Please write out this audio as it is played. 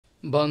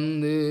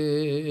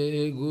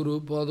Bande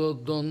Guru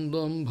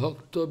Padadandam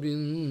Bhakta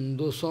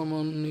Bindu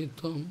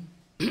Samanitam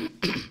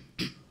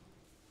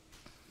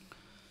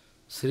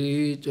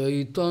Sri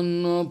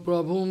Chaitanya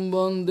Prabhum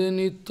Bande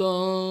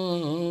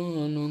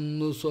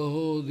Nityananda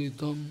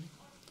Sahoditam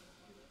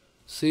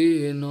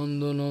Sri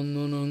Nanda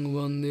Nandanang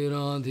Bande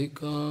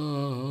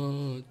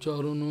Radhika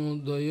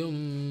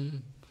Charunodayam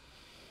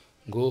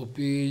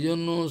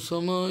Gopijano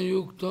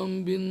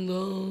Samayuktam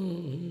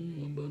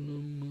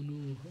Bindavanam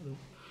Manoharam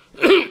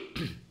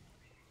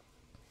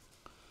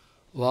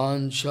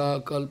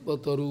Vansha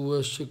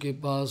kalpataruvasya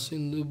kipa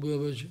sindhu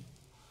bhavaja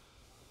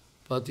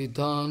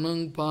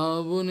Patitanang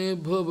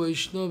pavunebhyo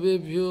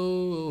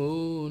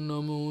vaishnavebhyo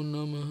namo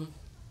namaha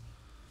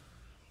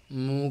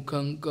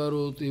Mukham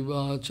karoti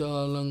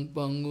vachalang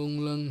pangung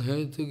lang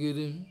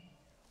hetgirim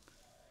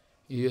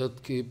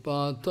Yat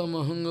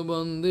kipatamahang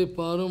bande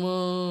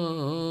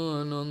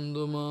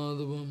paramananda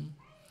madhavam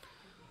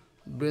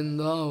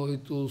Vrindavai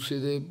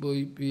tulsidev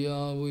vai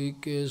piya vai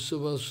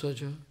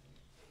kesavasacha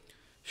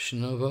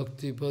Shna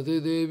Bhakti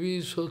Pade Devi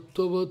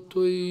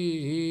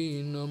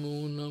Sattvatvai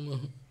Namo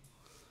Namaha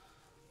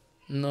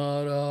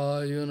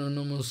Narayana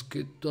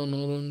Namaskritta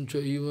Naram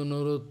Chaiva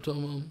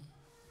Narottamam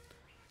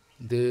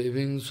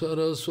Deving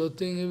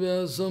Saraswati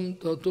Vyasam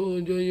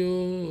Tato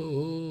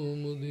Jayo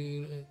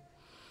Mudire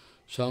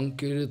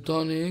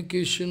Sankirtane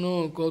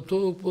Krishna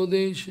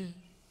Kathopadeshe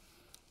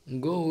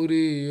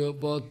Gauriya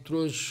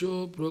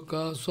Patrasya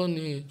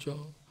Prakasanecha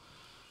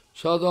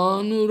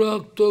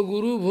Sadhanurakta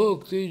Guru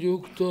Bhakti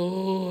Yukta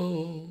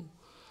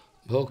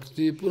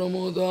Bhakti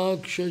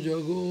Pramodaksha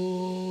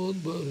Jagod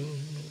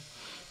Varuna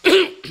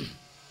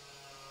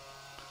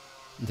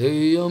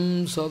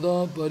Deyam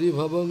Sada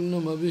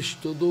Paribhavagnam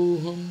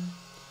Avishtadoham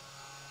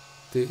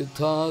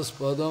Tethas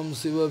Padam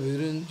Siva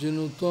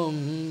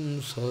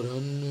Virinchinutam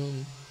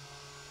Saranyam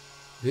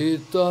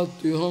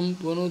Vitatyuham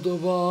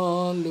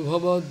Panutaval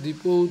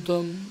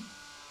Bhavadipotam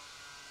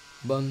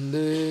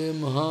Bande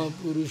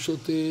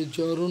Mahapurushate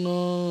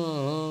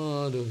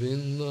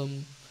Charunarvindam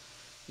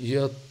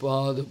Yat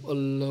Pad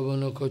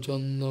Pallavanaka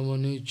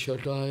Chandamani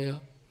Chataya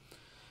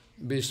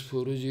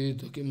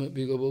Vispurjita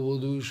Kimapi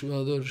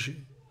Gavavadushvadarshi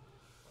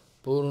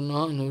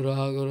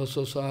Purnanuragara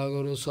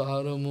Sasagara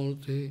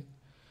Saramurti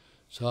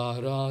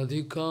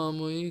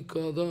Saradhikamai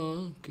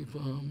Kada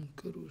Kipam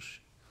Karushi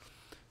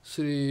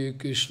Sri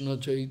Krishna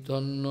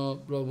Chaitanya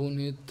Prabhu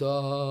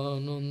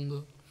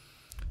Nityananda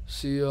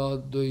Sri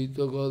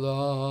Advaita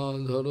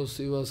Gadadhara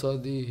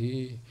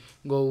Sivasadi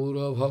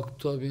Gaura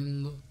Bhakta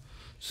Binda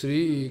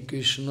Sri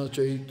Krishna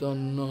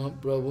Chaitanya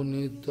Prabhu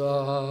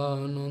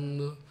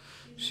Nityananda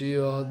Sri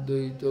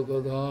Advaita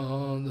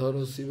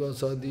Gadadhara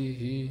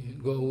Sivasadi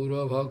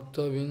Gaura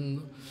Bhakta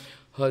Binda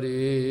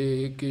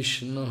Hare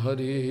Krishna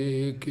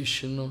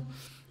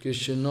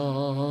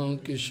Krishna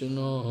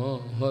Krishna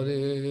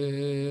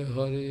Hare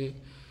Hare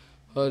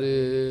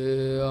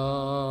Hare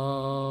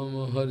Ram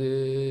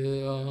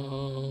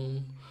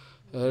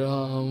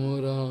Ram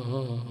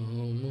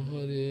Ram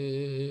Hare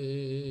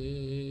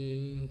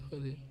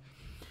Hare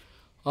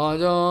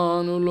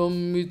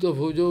Ajanulambita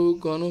bhujau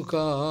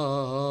kanaka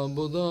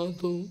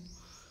bodhato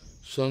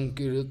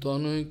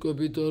Sankirtanai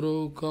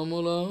kapitaro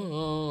kamala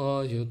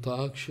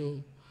yataksho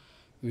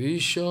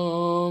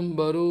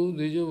Vishambaro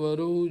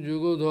dijavaro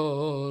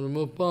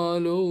jugodharma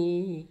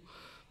palo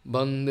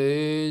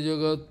Bande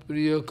jagat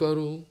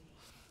priyakaro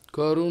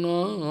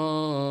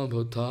Karuna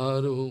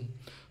Bhataro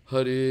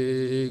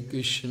Hare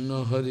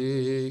Krishna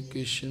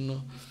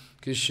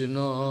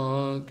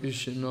Krishna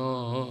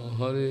Krishna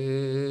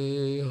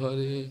Hare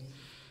Hare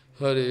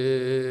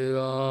Hare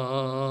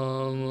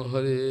Ram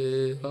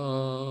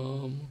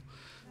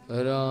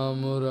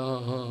Ram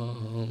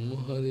Ram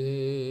Hare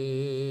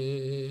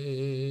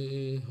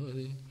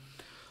Hare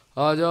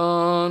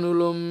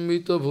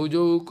Ajanulambita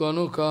bhujau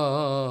kanaka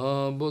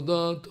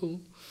bodhato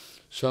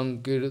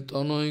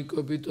Sankirtanai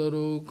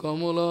kapitaro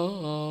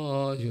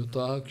kamala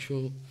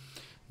yataksho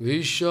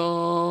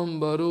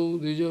Vishambaro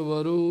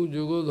dijavaro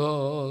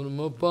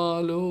jugodharma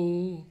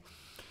palo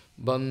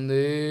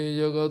Bande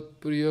jagat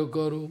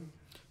priyakaro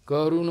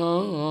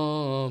karuna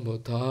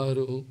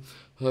bhataro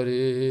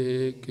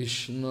Hare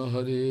Krishna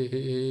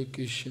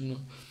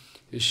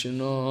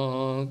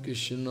Krishna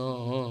Krishna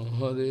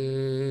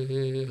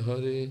Hare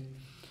Hare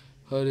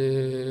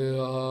Hare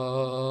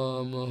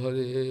Ram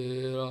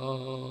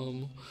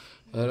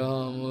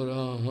Ram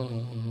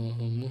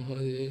Ram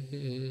Hare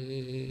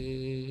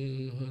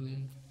Hare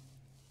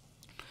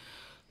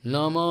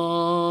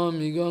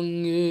Namami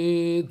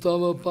Gange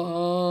Tava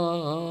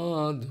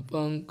Pad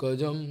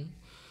Pankajam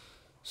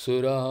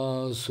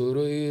Sura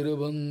Surair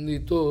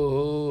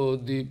Bandito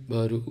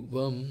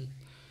Dibharubam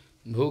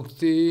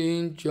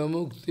Bhuktin Cha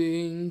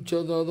Muktin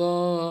Cha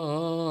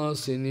Dada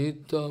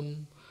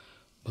Sinitam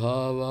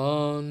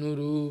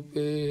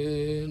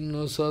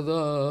Bhavanurupena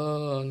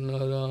Sada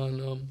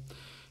Naranam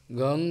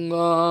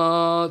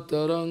Ganga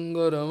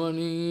Taranga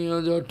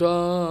Ramaniya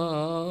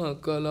Jata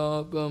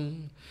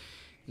Kalapam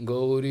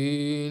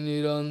Gauri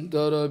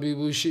Nirantara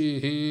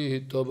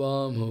Vibhushi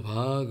Tabam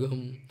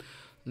Bhagam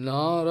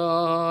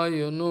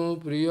Narayano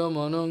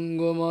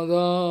Priyamanango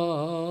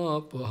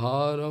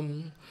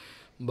Madhapaharam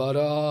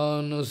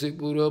Varanasi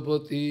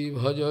Purapati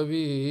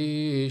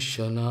Bhajavi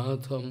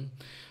Shanatham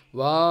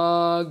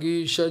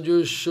Vagisha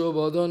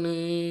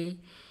Vadane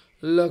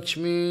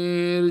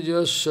Lakshmir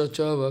Jasya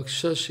Cha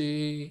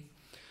Vakshashi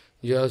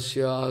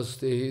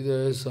Yasyaste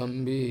Hidaya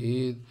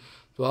Sambhid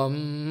Tvam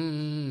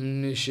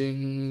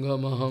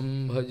Nishingamaham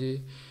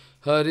Bhaji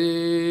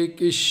Hare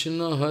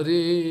Krishna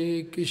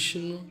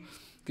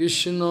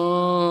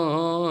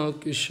Krishna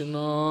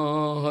Krishna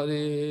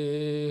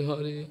Hare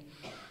Hare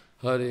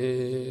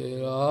Hare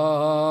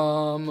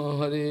Ram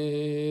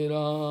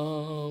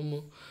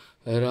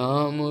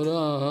Ram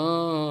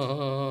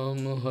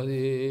Ram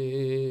Hare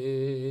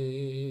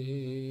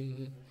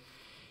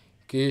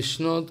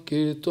Krishnat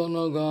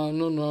Kirtana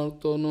Gana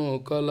Nartano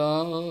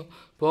Kala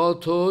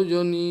Patho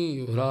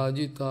Jani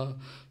Vrajita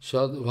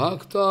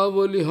Sadbhakta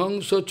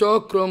Valihangsa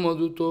Chakra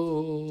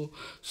Maduto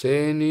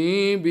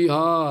Seni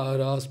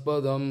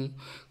Biharaspadam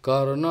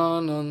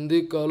Karna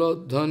Nandi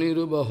Kaladhanir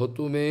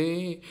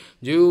Bahatume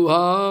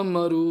Jivha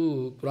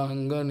Maru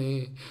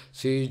Prangane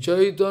Sri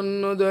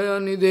Chaitanya Daya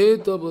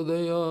Nidheta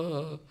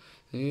Padaya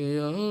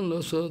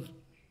Lasat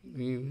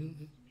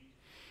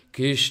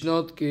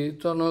Krishnat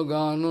Kirtana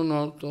Gana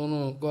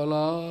Nartano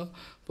Kala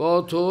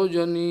Patho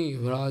Jani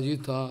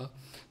Vrajita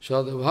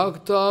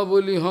Sadbhakta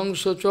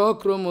Valihangsa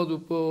Chakra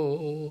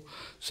Madupo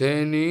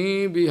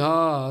Seni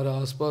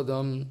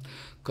Biharaspadam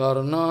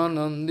Karna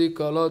Nandi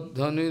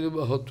Kaladhanir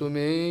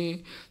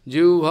Bahatume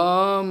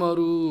Jivha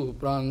Maru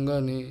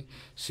Prangane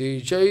Sri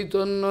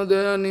Chaitanya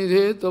Daya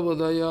Nidheta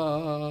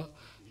Vadaya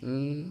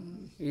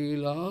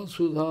Ila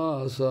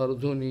Sudha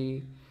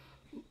Sardhuni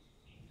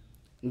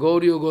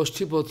Gauriya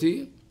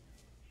Goshtipati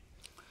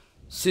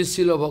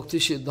Srila Bhakti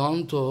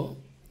Siddhanta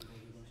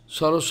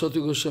Saraswati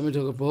Goswami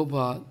Thakur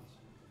Prabhupada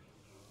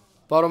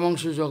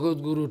Paramahansa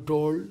Jagat Guru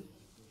told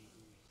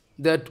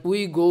that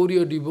we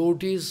Gauriya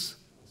devotees,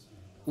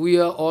 we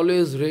are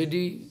always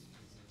ready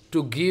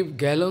to give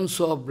gallons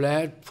of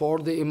blood for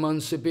the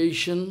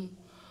emancipation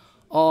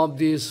of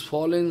this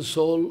fallen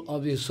soul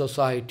of this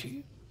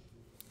society.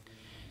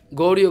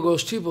 Gauriya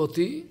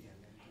Goshtipati,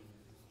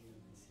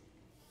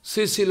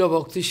 Srila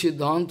Bhakti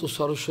Siddhanta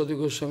Saraswati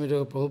Goswami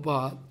Thakur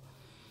Prabhupada,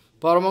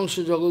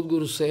 Paramahansa Jagat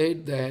Guru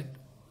said that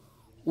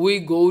we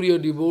Gauriya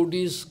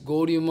devotees,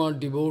 Gauriya Math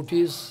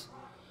devotees,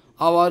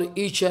 our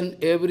each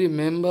and every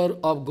member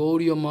of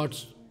Gauriya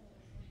Math's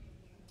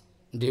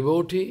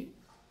devotee,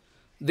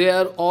 they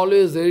are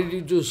always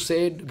ready to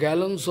shed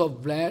gallons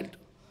of blood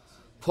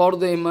for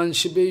the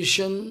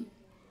emancipation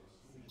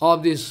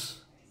of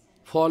this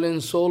fallen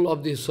soul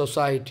of this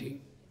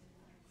society.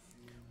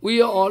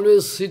 We are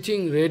always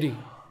sitting ready,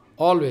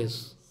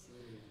 always.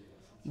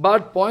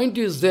 But point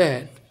is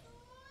that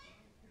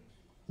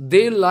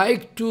they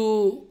like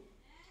to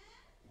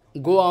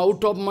go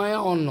out of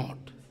Maya or not.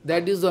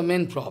 That is the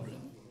main problem.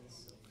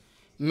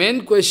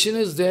 Main question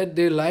is that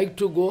they like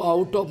to go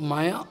out of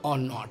Maya or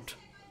not.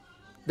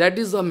 That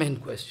is the main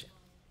question.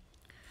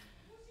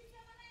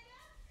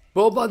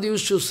 Prabhupada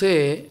used to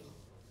say,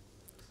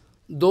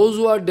 those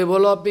who are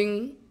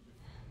developing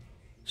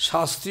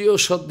Shastriya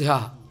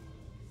Shraddha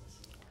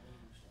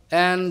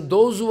and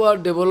those who are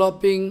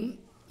developing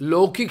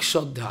Lokik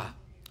Shraddha,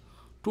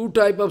 two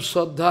types of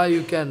Shraddha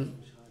you can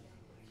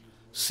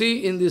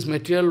see in this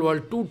material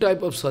world, two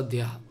types of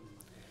Shraddha.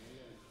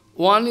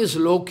 One is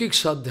Lokik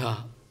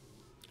Shraddha.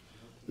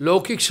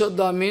 Lokik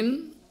Shraddha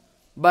means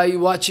by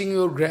watching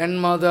your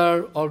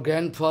grandmother or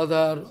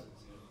grandfather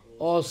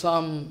or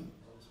some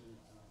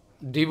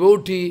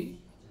devotee,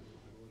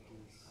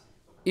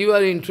 you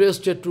are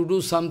interested to do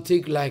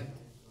something like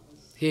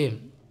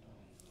him,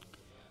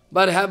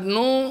 but have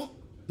no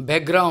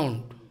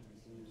background,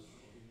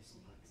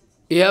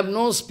 you have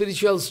no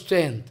spiritual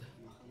strength,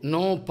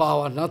 no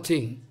power,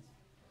 nothing.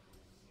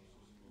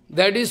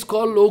 That is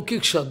called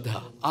Lokik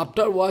Shraddha.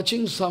 After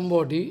watching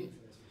somebody,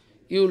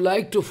 you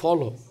like to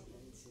follow.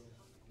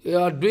 You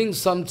are doing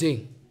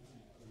something.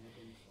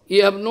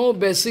 You have no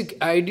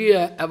basic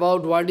idea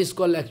about what is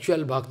called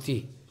actual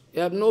bhakti.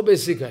 You have no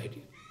basic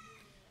idea.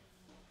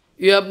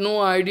 You have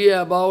no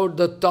idea about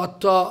the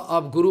tattva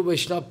of Guru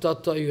Vaishnav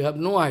tattva. You have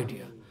no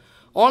idea.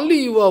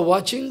 Only you are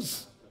watching,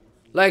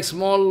 like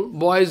small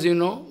boys,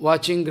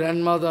 watching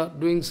grandmother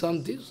doing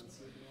something.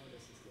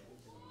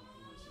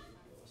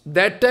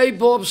 That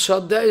type of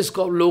Shraddha is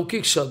called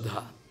Lokik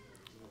Shraddha.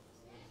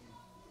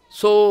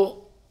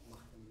 So,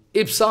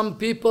 if some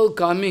people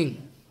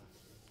coming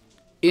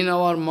in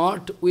our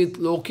mat with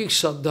Lokik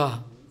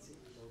Shraddha,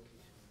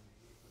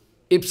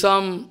 if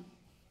some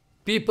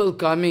people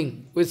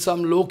coming with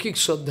some Lokik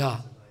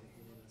Shraddha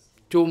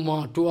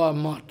to our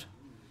mat,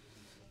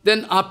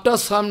 then after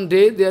some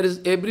day there is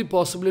every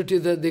possibility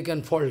that they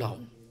can fall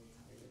down.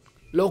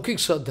 Lokik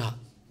Shraddha.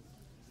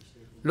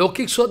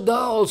 Lokik Shraddha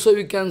also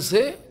we can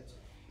say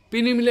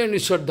Pinimilani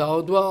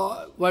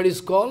Shraddha, what is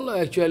called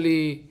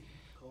actually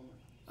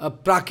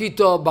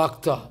Prakita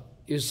Bhakta,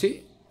 you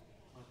see,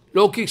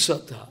 Lokik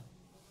Shraddha.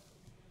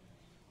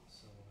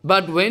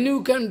 But when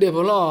you can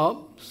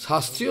develop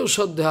Shastriya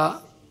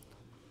Shraddha,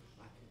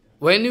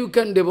 when you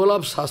can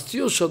develop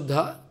Shastriya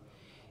Shraddha,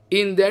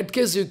 in that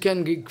case you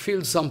can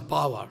feel some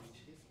power.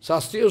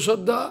 Shastriya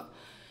Shraddha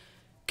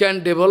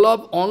can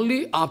develop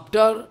only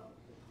after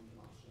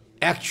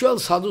actual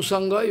sadhu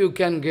sangha you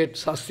can get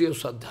Shastriya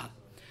Shraddha.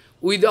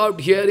 Without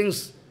hearing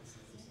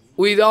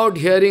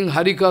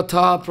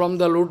Harikatha from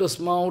the lotus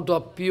mouth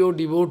of pure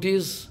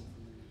devotees,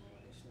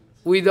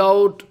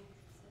 without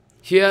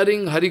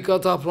hearing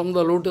Harikatha from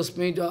the lotus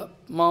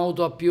mouth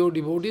of pure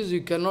devotees,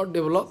 you cannot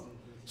develop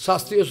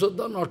Shastriya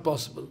Shraddha, not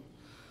possible.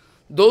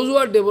 Those who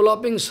are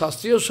developing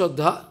Shastriya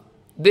Shraddha,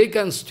 they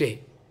can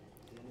stay.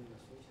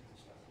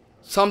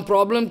 Some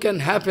problem can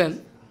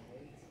happen,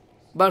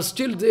 but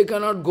still they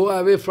cannot go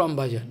away from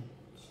bhajan.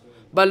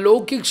 But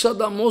Lokik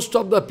Shraddha, most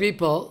of the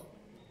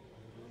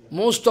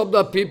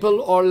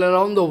people all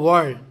around the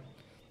world,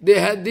 they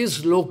have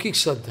this Lokik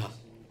Shraddha.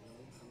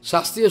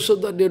 Shastriya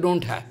Shraddha they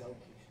don't have.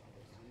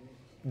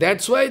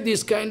 That's why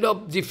this kind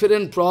of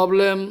different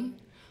problem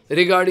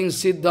regarding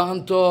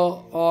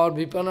Siddhanta or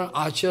Vipana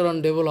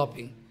Acharan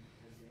developing.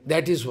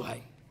 That is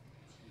why.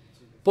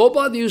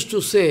 Prabhupada used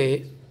to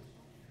say,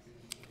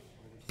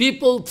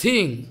 people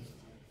think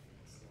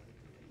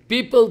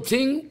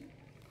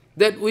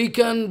that we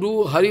can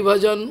do Hari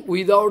Bhajan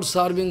without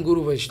serving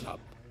Guru Vaishnava.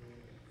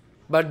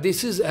 But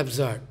this is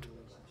absurd.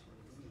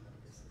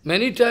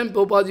 Many times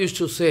Prabhupada used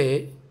to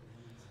say,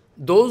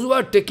 those who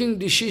are taking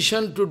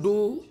decision to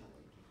do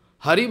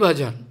Hari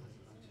Bhajan,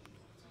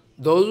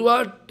 those who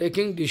are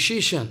taking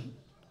decision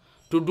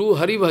to do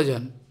Hari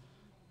Bhajan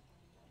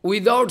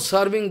without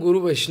serving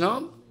Guru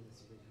Vaishnava,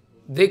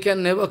 they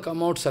can never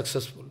come out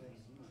successful.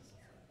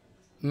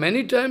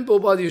 Many times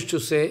Prabhupada used to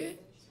say,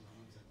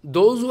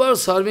 those who are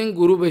serving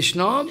Guru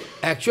Vaishnava,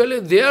 actually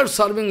they are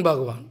serving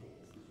Bhagavan.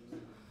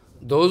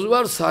 Those who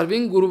are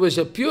serving Guru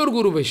Vaishnava, pure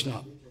Guru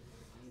Vaishnava,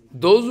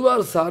 those who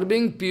are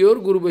serving pure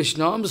Guru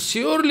Vaishnava,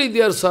 surely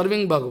they are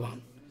serving Bhagavan.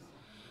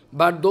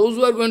 But those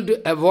who are going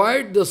to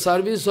avoid the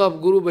service of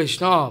Guru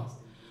Vaishnava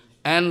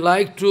and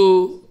like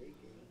to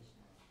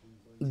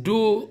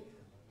do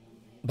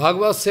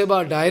Bhagavad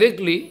Seva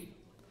directly,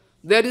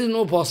 there is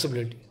no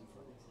possibility.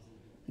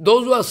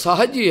 Those who are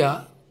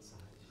Sahajiya,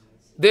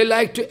 they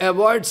like to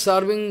avoid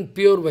serving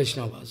pure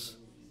Vaishnavas.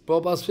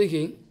 Prabhupada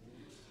speaking,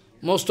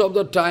 most of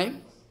the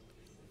time,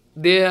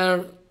 they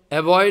are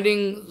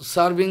avoiding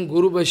serving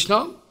Guru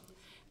Vaishnava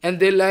and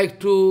they like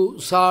to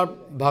serve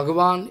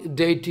Bhagavan,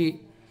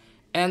 deity,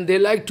 and they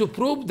like to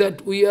prove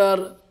that we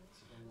are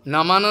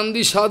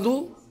Namanandi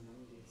Sadhu,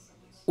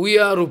 we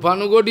are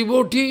Rupanuga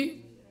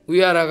devotee,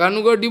 we are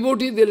Raganuga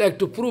devotee, they like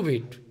to prove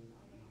it.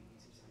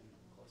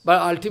 But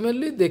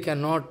ultimately they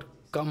cannot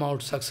come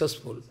out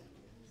successful.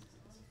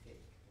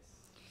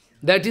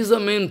 That is the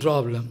main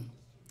problem.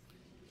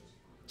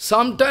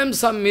 Sometimes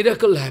some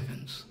miracle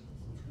happens.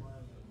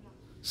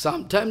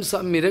 Sometimes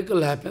some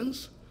miracle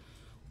happens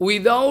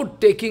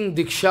without taking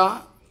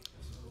diksha,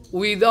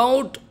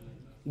 without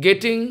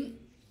getting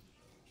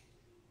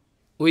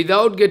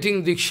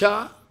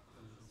diksha,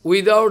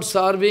 without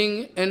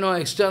serving,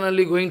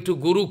 externally going to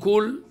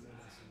Gurukul.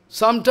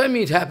 Sometimes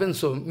it happens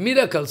so.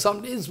 Miracle,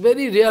 it's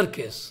very rare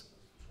case.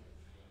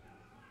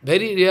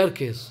 Very rare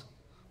case.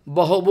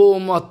 Bahobo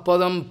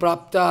matpadam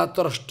prapta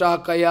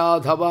trashta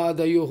kaya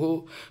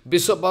dhavadayuhu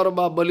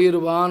visaparva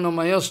balirvana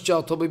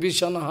mayascha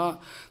thabibishanaha.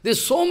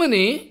 There's so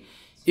many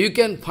you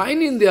can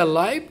find in their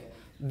life,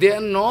 they are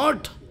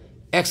not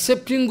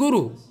accepting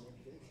Guru.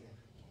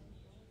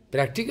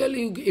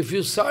 Practically, if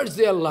you search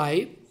their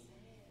life,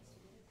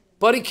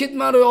 Parikshit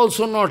Maharaj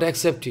also not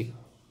accepting.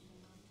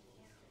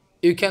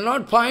 You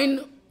cannot find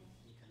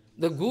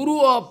the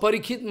Guru of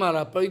Parikshit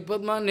Maharaj.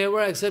 Parikshit Maharaj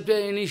never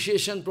accepted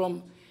initiation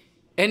from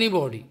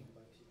anybody.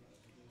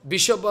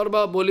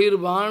 Vishaparva, Bolir,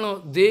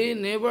 Vahana, they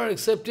never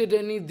accepted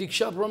any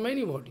diksha from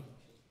anybody.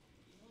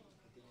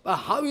 But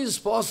how is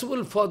it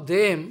possible for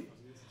them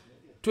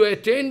to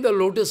attain the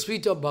lotus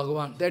feet of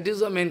Bhagavan? That is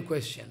the main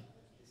question.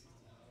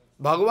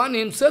 Bhagavan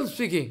himself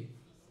speaking.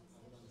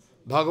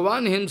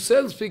 Bhagavan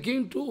himself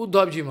speaking to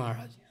Uddhavji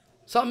Maharaj.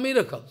 Some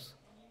miracles.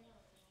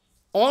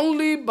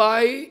 Only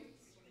by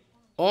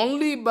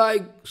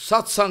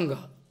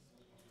satsanga.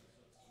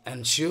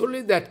 And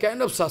surely that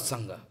kind of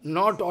satsanga,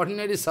 not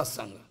ordinary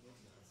satsanga.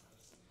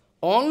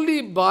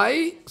 Only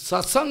by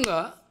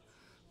satsanga,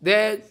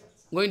 they are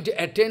going to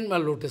attain my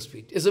lotus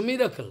feet. It's a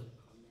miracle.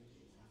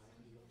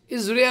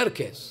 It's a rare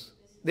case.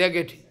 They are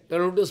getting the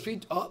lotus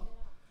feet of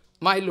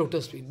my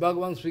lotus feet,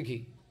 Bhagavan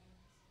speaking.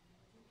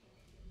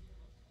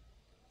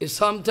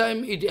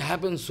 Sometimes it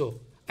happens so.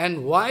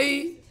 And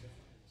why,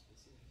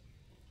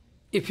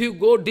 if you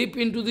go deep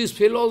into this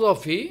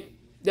philosophy,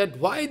 that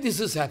why this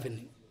is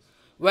happening?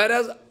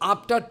 Whereas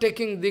after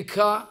taking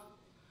Dikha,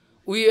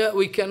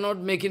 we cannot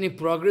make any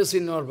progress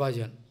in our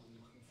bhajan.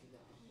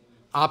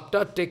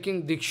 After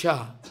taking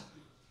Diksha,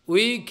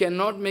 we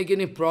cannot make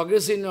any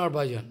progress in our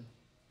bhajan.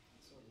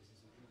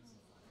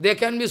 There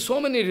can be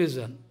so many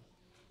reasons.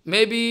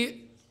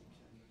 Maybe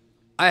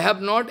I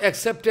have not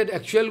accepted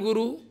actual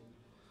Guru,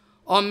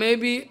 or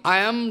maybe I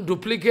am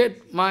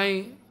duplicate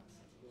my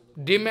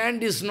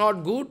demand is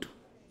not good?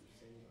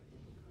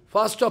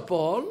 First of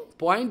all,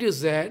 point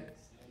is that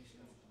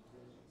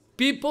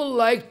people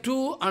like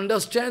to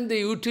understand the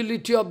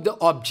utility of the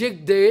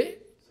object they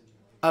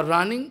are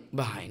running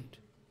behind.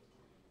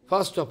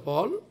 First of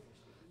all,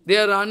 they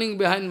are running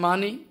behind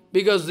money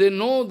because they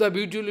know the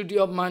utility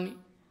of money.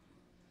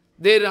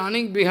 They are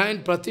running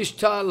behind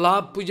pratishtha,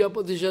 labh, puja,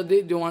 pratishtha,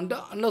 they want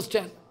to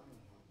understand.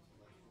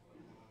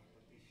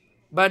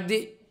 But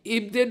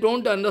if they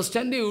don't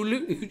understand the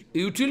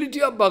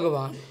utility of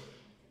Bhagavan,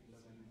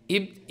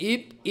 if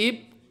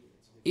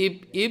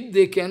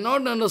they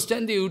cannot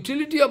understand the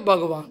utility of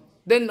Bhagavan,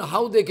 then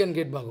how they can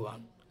get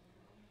Bhagavan?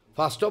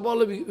 First of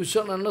all, we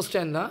should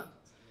understand the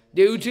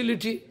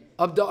utility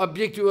of the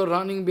object you are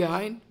running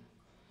behind.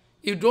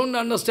 You don't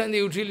understand the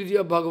utility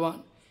of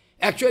Bhagavan.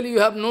 Actually, you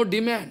have no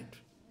demand.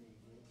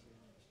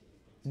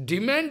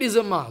 Demand is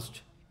a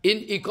must. In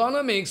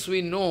economics,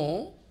 we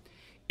know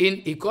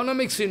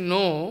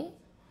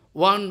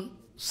one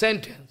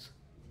sentence.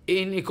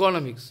 In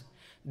economics,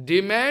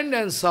 demand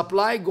and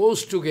supply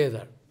goes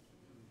together.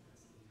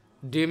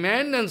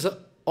 Demand and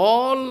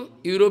all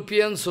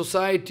European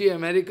society,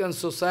 American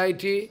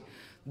society,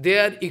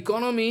 their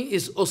economy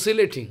is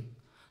oscillating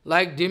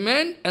like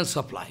demand and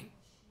supply.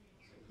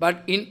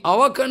 But in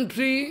our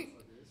country,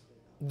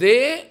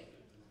 they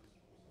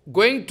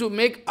going to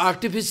make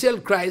artificial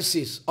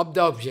crisis of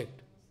the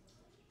object.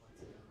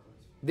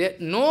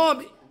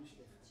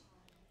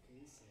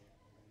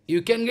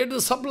 You can get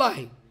the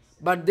supply,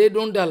 but they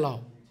don't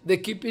allow. They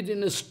keep it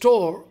in a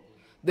store,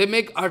 they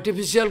make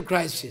artificial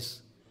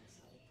crisis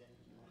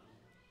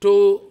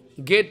to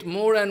get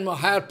more and more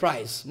higher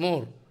price,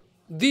 more.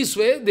 This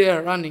way they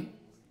are running,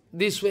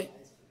 this way.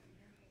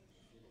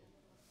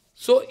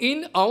 So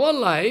in our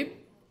life,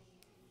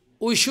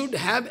 we should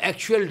have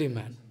actual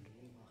demand.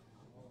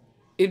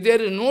 If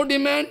there is no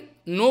demand,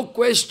 no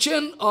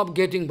question of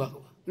getting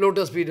Bhagavan,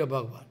 lotus feet of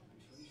Bhagavan.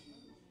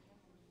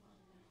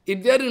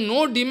 If there is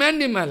no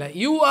demand in my life,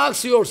 you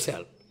ask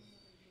yourself.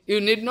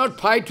 You need not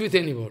fight with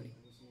anybody.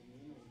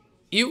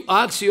 You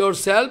ask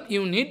yourself,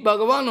 you need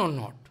Bhagavan or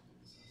not?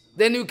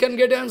 Then you can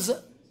get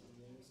answer.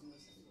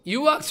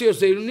 You ask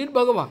yourself, you need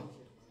Bhagavan.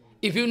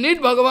 If you need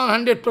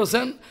Bhagavan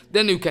 100%,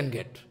 then you can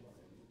get.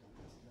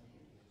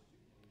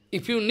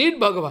 If you need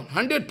Bhagavan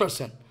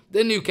 100%,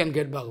 then you can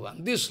get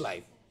Bhagavan, this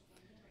life.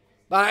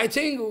 But I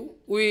think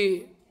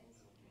we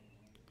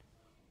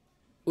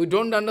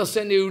don't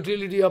understand the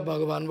utility of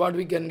Bhagavan, what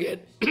we can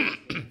get,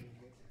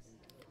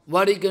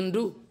 what he can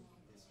do.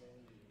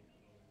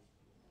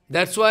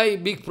 That's why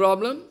big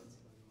problem.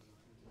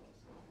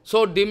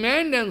 So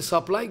demand and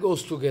supply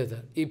goes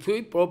together.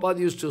 Prabhupada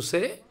used to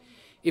say,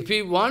 if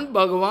we want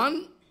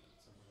Bhagavan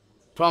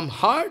from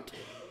heart,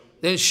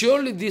 then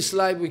surely this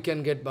life we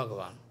can get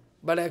Bhagavan.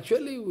 But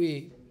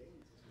actually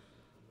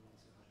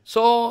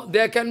so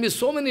there can be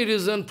so many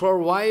reasons for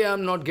why I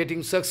am not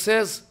getting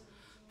success.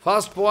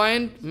 First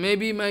point,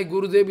 maybe my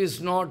Gurudev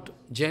is not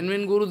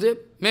genuine Gurudev,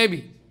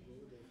 maybe.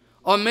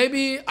 Or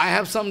maybe I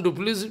have some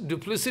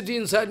duplicity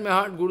inside my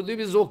heart, Gurudev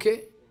is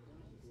okay.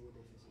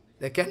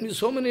 There can be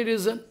so many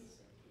reasons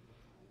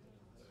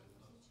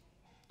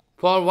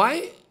for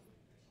why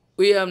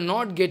we are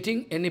not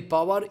getting any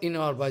power in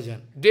our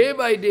bhajan. Day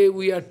by day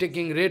we are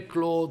taking red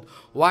cloth,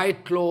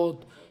 white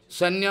cloth,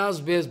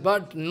 sannyas base,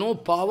 but no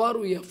power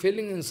we are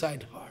feeling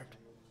inside heart.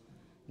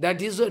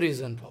 That is the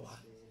reason for why.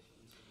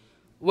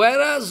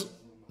 Whereas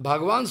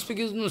Bhagavan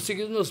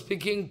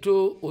speaking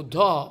to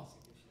Uddhav,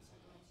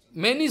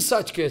 many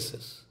such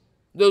cases.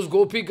 Those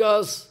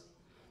Gopikas,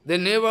 they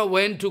never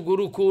went to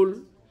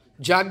Gurukul.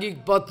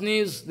 Jagik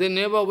Patnis, they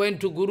never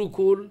went to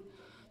Gurukul.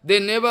 They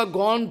never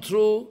gone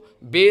through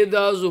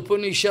Vedas,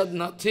 Upanishad,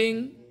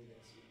 nothing.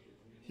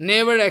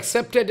 Never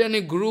accepted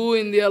any Guru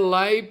in their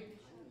life.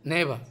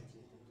 Never.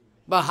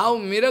 But how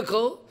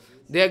miracle,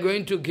 they are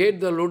going to get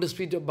the lotus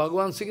feet of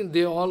Bhagavan speaking,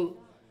 they all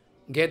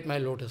get my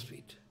lotus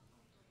feet.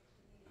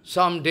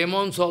 Some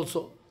demons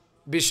also.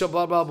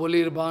 Vishwabhava,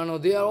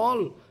 Bolirvano, they are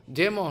all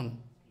demon.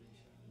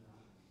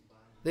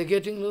 They are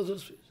getting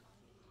lotus feet.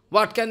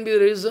 What can be the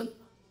reason?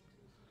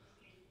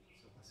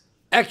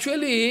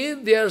 Actually,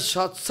 their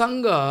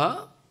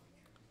satsanga,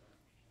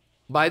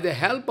 by the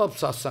help of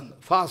satsanga,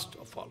 first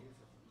of all,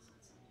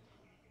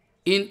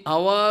 in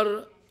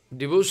our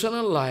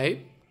devotional life,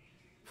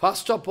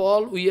 first of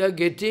all, we are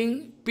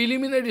getting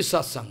preliminary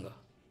satsanga.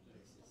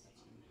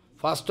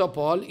 First of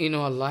all, in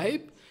our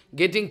life,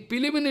 getting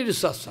preliminary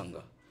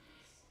satsanga.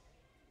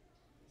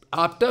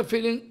 After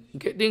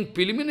getting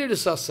preliminary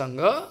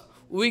satsanga,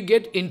 we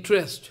get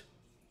interest.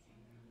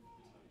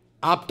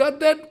 After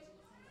that,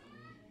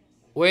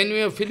 when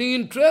we are feeling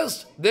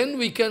interest, then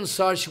we can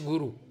search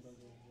Guru.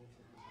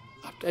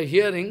 After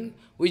hearing,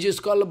 which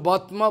is called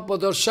Bhatma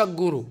Padarshak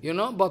Guru. You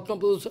know, Bhatma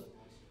Padarshak?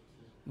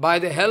 By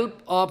the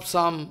help of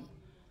some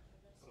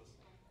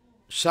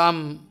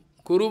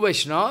Guru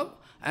Vaishnav,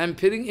 I am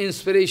feeling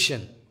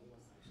inspiration.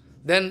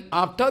 Then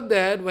after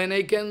that, when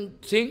I can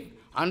think,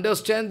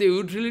 understand the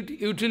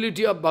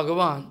utility of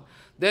Bhagavan,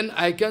 then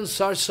I can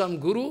search some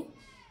Guru.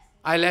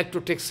 I like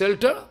to take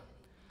shelter.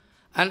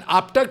 And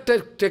after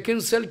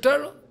taking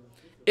shelter,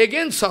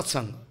 again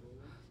satsanga.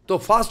 So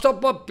first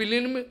of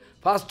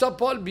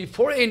all,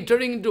 before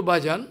entering into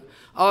bhajan,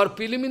 our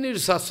preliminary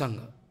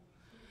satsanga.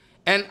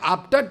 And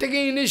after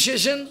taking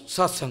initiation,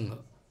 satsanga.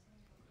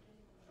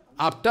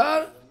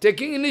 After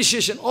taking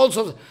initiation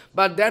also,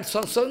 but that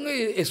satsanga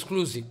is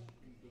exclusive.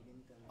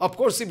 Of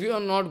course, if you are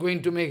not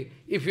going to make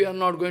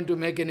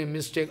any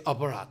mistake,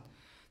 aparat,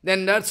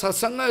 then that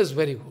satsanga is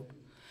very good.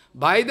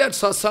 By that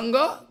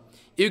satsanga,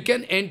 you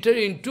can enter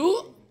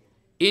into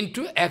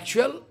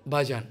actual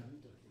bhajan.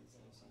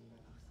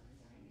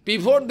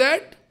 Before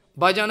that,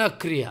 bhajana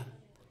kriya.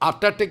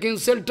 After taking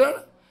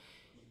shelter,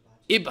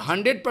 if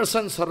 100%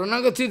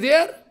 saranagati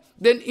there,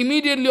 then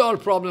immediately all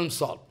problems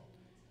solved.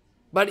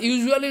 But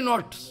usually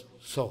not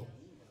so.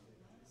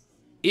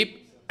 If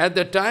at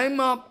the time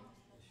of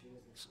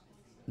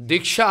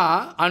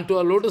Diksha unto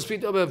a lotus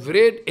feet of a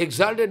great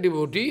exalted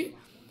devotee,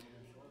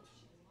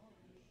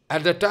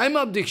 at the time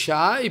of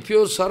Diksha, if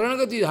your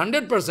Saranagati is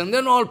 100%,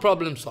 then all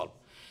problems solved.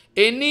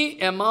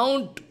 Any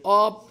amount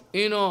of,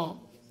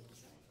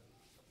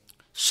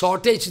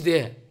 shortage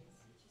there,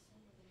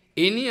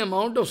 any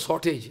amount of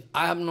shortage,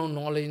 I have no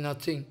knowledge,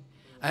 nothing,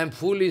 I am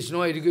foolish,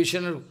 no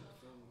educational,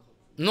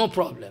 no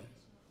problem.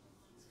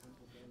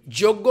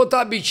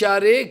 Yoggata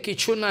bichare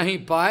kichu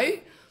nahi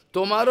pai,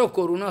 tomaro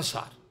koruna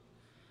sar.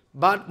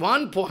 But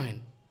one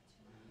point,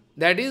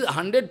 that is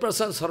 100%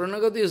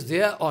 Saranagati is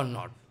there or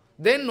not,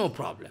 then no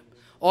problem.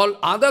 All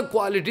other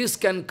qualities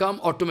can come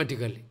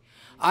automatically.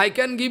 I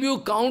can give you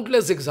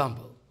countless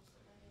examples,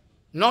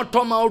 not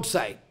from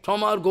outside,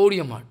 from our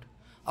Gauriya Math.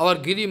 Our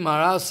Giri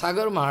Maharaj,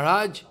 Sagar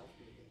Maharaj,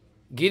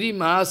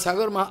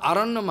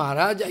 Aranya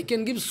Maharaj, I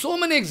can give so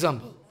many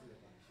examples.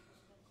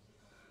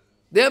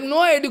 They have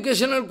no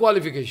educational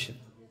qualification.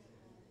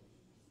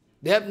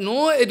 They have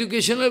no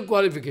educational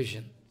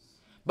qualification.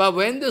 But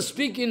when they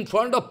speak in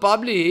front of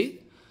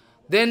public,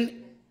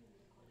 then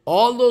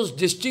all those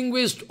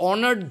distinguished,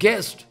 honored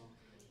guests,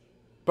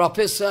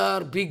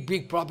 professor,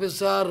 big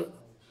professor,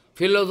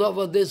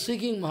 philosopher, they are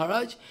speaking,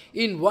 Maharaj,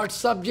 in what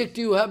subject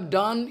you have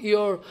done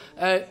your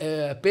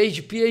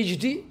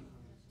PhD?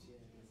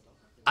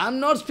 I am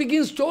not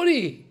speaking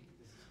story.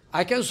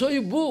 I can show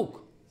you book.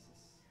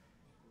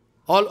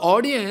 All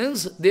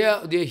audience, they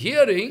are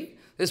hearing,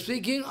 they are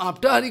speaking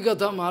after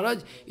ХариКатха, Maharaj,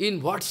 in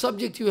what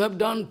subject you have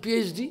done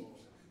PhD?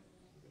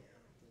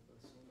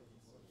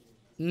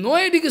 No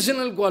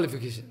educational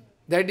qualification.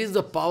 That is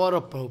the power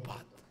of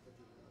Prabhupada.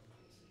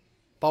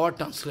 Power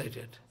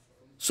translated.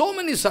 So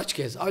many such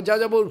cases.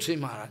 Ajajabur Sri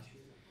Maharaj.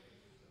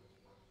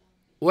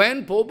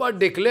 When Prabhupada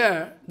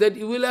declared that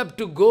you will have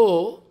to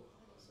go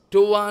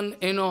to one,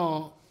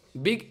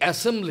 big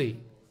assembly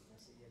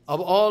of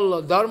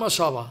all Dharma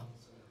Sabha,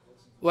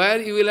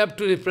 where you will have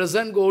to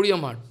represent Gauriya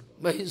Math,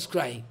 but he is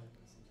crying.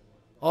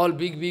 All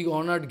big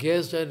honored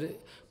guests and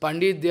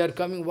Pandit, they are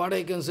coming. What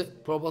I can say?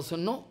 Prabhupada said,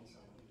 no.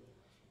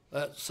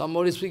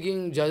 Somebody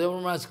speaking,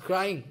 Jajabur Maharaj is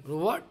crying.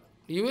 What?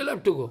 You will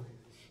have to go.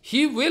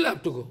 He will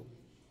have to go.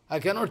 I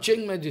cannot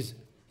change my decision.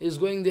 He is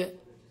going there.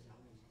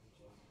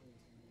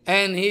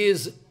 And he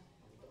is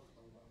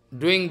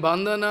doing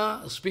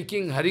bandhana,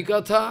 speaking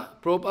ХариКатха,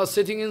 Prabhupada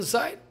sitting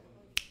inside.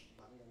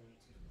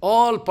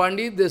 All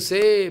Pandit, they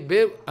say,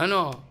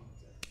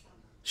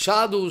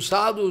 sadhu,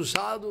 sadhu,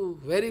 sadhu,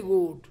 very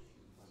good.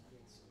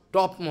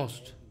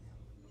 Topmost.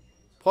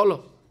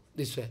 Follow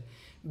this way.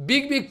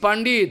 Big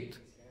Pandit,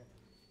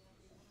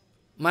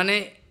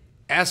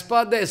 as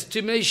per the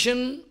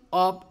estimation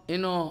of,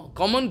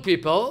 common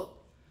people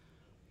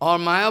or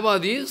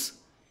Mayavadis,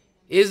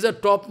 is the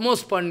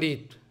topmost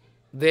Pandit.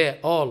 They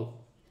all.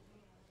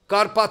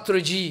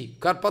 Karpatraji.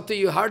 Karpatra,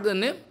 you heard the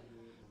name?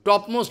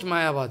 Topmost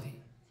Mayavadi.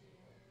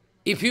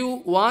 If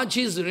you watch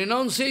his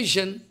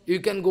renunciation, you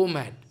can go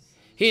mad.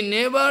 He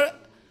never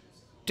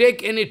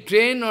take any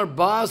train or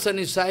bus,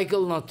 any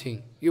cycle,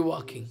 nothing. You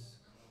walking.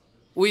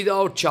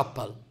 Without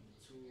chappal.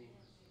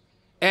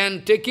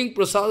 And taking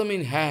prasadam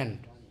in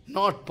hand.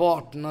 Not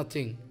pot,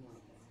 nothing.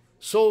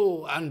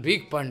 So, and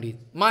big Pandit.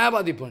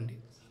 Mayavadi Pandit.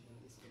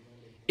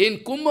 In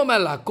Kumbh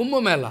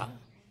Mela,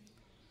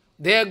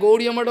 there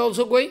Gauriya Math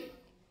also going.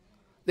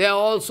 There are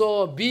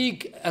also a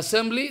big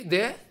assembly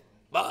there.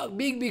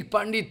 Big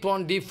Pandit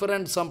from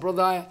different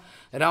sampradaya.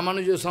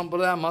 Ramanuja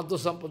sampradaya, Madhu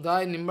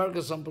sampradaya,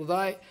 Nimbarka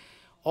sampradaya.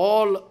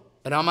 All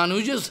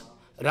Ramanujas,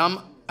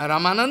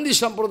 Ramanandi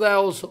sampradaya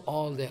also,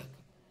 all there.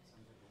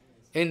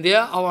 And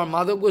there, our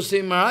Madhu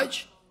Goswami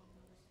Maharaj,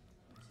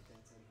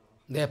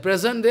 they are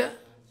present there.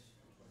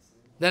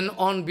 Then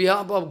on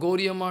behalf of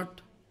Gauriya Math,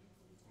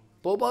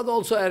 Prabhupada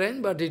also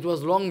arranged, but it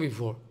was long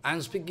before. I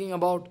am speaking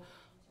about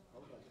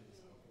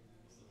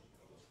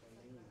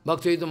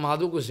Bhakti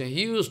Madhu Goswami.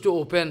 He used to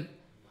open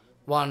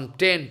one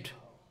tent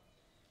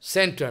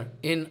center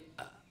in,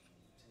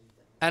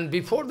 and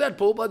before that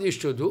Prabhupada used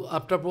to do,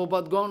 after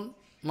Prabhupada gone,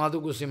 Madhu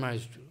Goswami Maharaj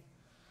used to do.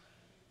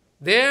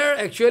 There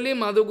actually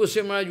Madhu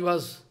Goswami Maharaj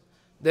was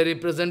the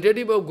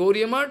representative of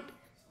Gauriya Math,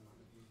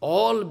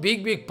 all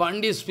big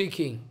Pandits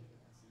speaking.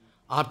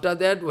 After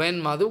that,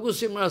 when Madhu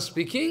Goswami Maharaj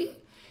speaking,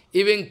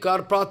 even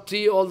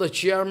Karpatri, all the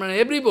chairman,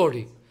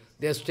 everybody,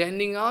 they are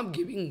standing up,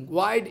 giving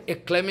wide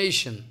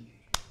acclamation.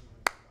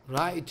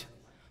 Right?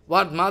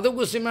 What Madhu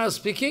Goswami is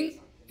speaking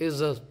is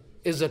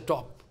the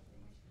top.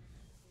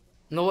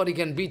 Nobody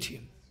can beat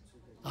him.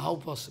 How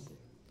possible?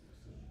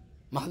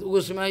 Madhu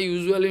Goswami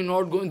usually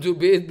not going to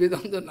bathe,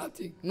 Vedanta,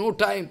 nothing. No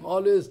time,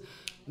 always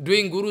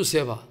doing Guru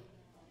Seva.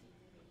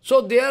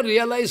 So they are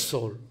realized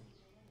soul.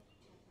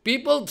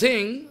 People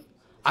think,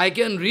 I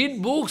can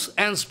read books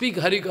and speak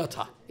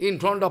Harikatha in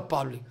front of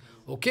public.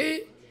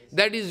 Okay,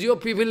 that is your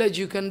privilege,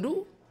 you can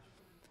do.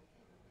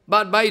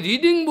 But by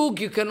reading book,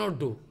 you cannot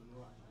do.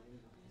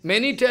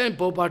 Many times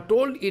Prabhupada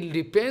told, it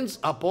depends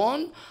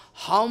upon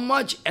how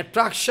much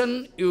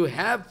attraction you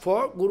have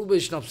for Guru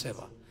Vaishnav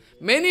Seva.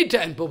 Many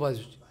times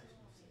Prabhupada.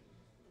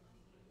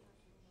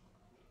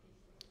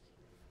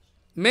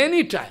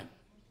 Many times.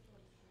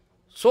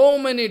 So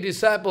many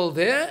disciples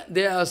there,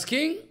 they are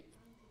asking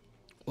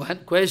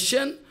one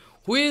question,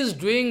 who is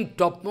doing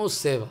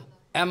topmost seva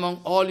among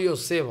all your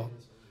seva?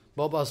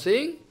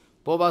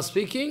 Prabhupada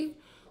speaking,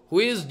 who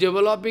is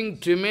developing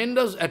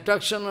tremendous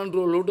attraction unto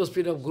the lotus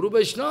feet of Guru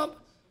Vaishnava?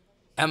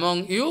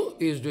 Among you,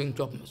 he is doing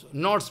topmost.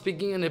 Not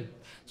speaking in a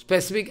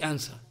specific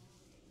answer.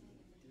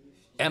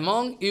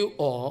 Among you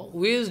all,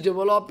 who is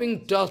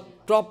developing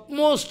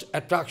topmost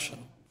attraction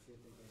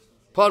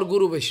for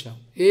Guru Vaishnava?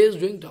 He is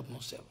doing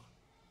topmost seva.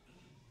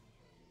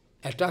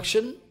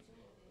 Attraction,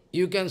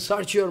 you can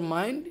search your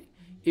mind.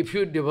 If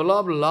you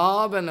develop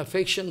love and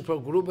affection for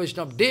Guru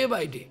Vaishnava day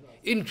by day,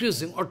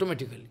 increasing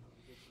automatically.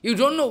 You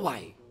don't know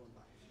why.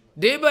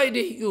 Day by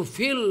day you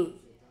feel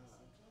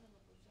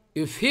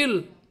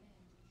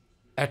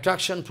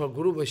attraction for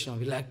Guru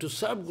Vaishnava. You like to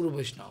serve Guru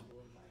Vaishnava.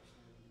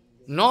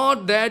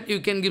 Not that you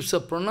can give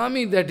some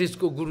pranami, that is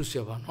Guru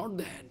Seva. Not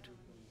that.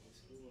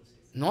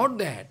 Not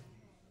that.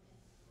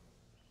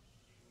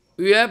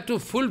 We have to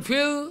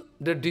fulfill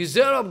the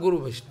desire of Guru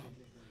Vaishnava.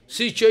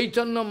 Sri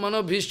Chaitanya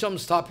Manabhishtam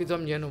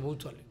Sthapitam Jena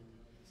Bhutale.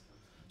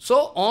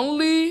 So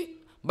only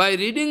by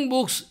reading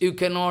books you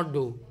cannot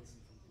do.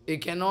 You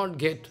cannot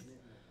get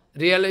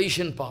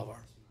realization power.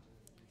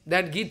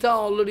 That Gita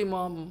already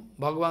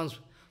Bhagavan's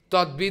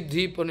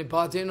Tadvidhi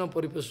Panipatena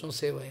Paripasna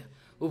Sevaya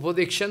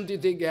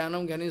Upadekshanti Te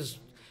Jnanam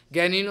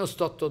Jnaninos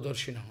Tattva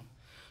Darshinam.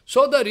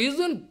 So the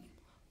reason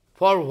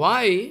for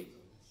why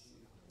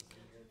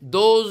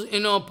those,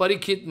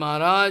 Parikshit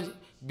Maharaj,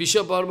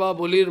 Vishaparva,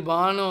 Bolir,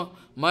 Bhana,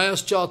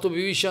 Mayascha,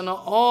 Vivishana,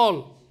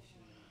 all,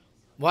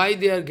 why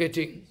they are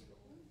getting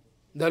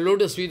the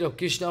lotus feet of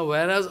Krishna,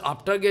 whereas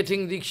after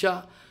getting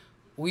Diksha,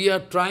 we are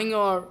trying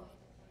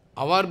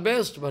our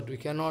best, but we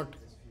cannot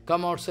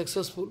come out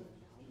successful.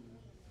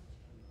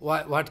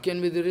 Why? What can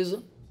be the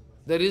reason?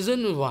 The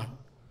reason is one,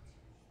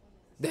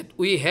 that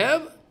we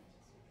have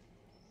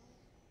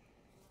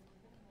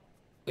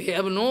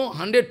no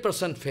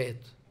 100%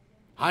 faith.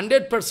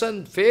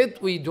 100%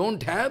 faith we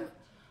don't have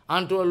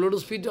unto a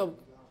lotus feet of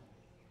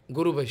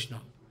Guru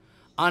Vaishnava.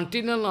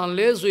 Until and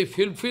unless we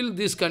fulfill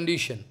this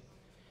condition.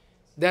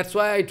 That's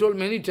why I told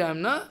many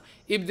times,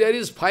 if there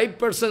is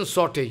 5%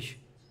 shortage,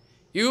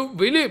 you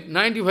believe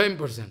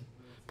 95%,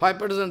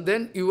 5%,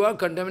 then you are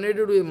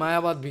contaminated with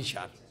Mayavad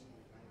Vichar.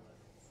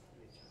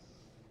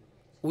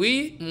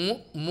 We,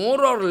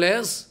 more or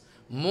less,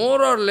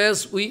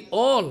 we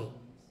all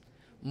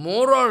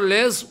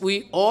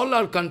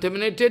are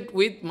contaminated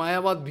with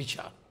Mayavad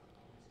Vichar.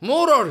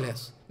 More or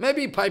less,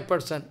 maybe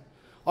 5%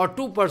 or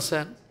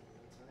 2%.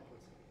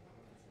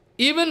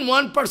 Even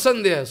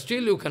 1% there,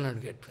 still you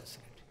cannot get facility.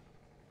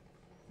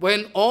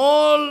 When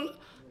all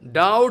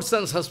doubts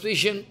and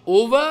suspicion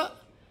over,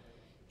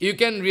 you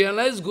can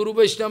realize Guru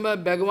Vaishnava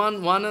and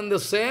Bhagavan one and the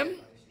same.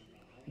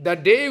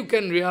 That day you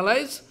can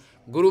realize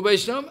Guru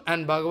Vaishnava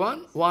and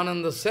Bhagavan one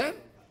and the same,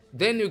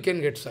 then you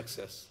can get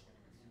success.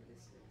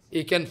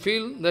 You can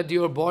feel that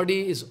your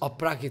body is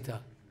aprakita.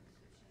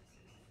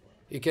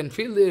 You can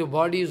feel that your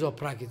body is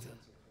aprakita.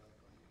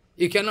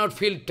 You cannot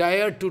feel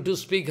tired to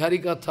speak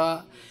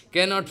Harikatha,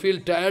 cannot feel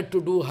tired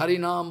to do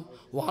Harinam,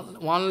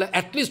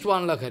 at least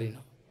 1 lakh Harinam.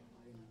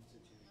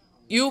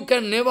 You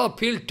can never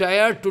feel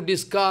tired to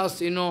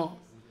discuss,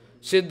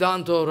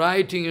 Siddhanta,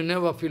 writing, you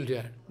never feel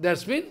tired.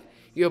 That means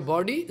your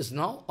body is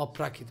now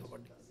aprakita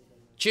body.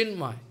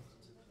 Chinmay.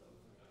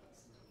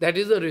 That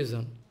is the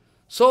reason.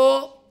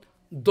 So,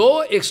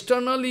 though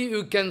externally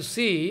you can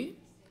see,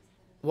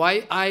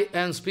 why I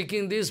am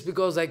speaking this,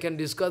 because I can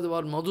discuss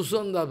about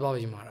Madhusudan Das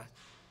Babaji Maharaj.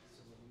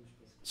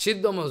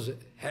 Siddha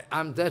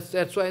Madhusudan.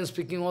 That's why I am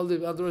speaking all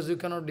this, otherwise you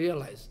cannot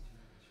realize.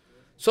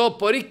 So,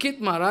 Parikshit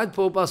Maharaj,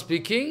 Prabhupada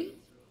speaking,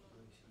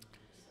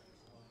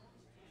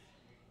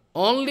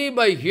 only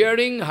by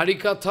hearing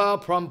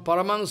Harikatha from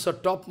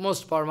Paramahansa,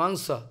 topmost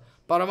Paramahansa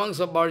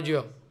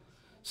Bhargya,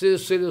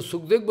 Srila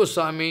Sukadeva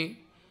Goswami,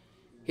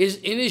 his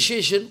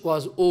initiation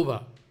was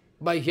over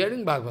by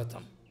hearing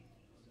Bhagavatam.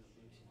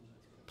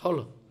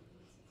 Follow?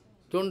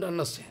 Don't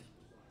understand.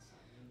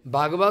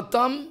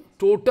 Bhagavatam,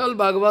 total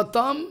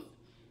Bhagavatam,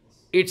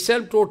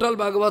 itself total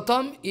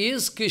Bhagavatam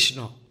is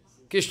Krishna.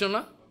 Krishna,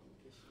 na?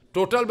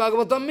 Total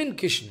Bhagavatam means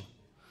Krishna.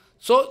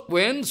 So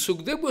when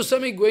Sukdev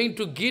Goswami is going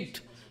to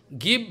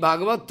give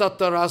Bhagavad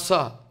Tattva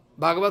Rasa,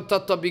 Bhagavad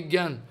Tattva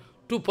Vigyan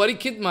to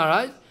Parikshit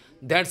Maharaj,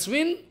 that's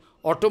mean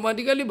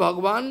automatically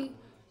Bhagavan,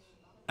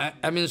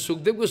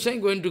 Sukdev Goswami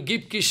is going to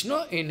give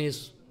Krishna in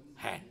his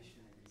hand.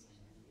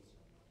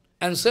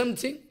 And same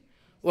thing,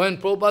 when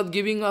Prabhupada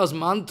giving us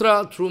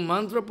mantra, through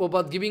mantra,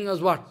 Prabhupada giving us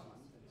what?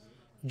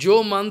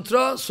 Jo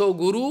mantra so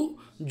guru,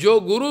 jo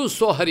guru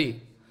so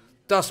hari.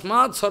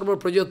 Tasmat sarva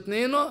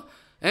prajatnena,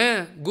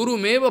 guru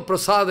meva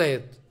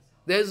prasadayat.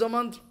 There is the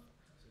mantra.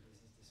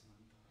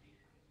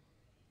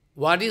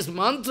 What is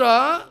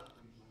mantra?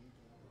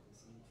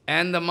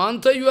 And the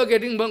mantra you are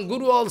getting from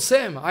Guru all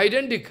same,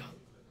 identical.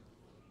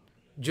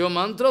 Jo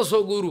mantra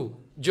so guru,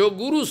 jo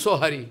guru so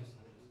hari.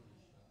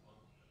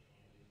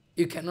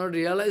 You cannot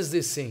realize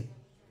this thing.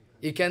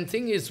 You can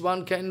think it's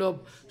one kind of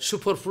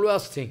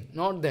superfluous thing,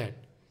 not that.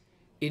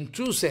 In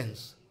true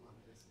sense.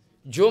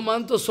 Jo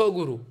mantra so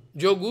guru,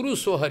 jo guru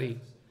so hari.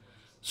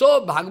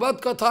 So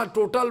Bhagavad Katha,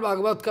 total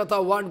Bhagavad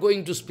Katha, what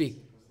going to speak?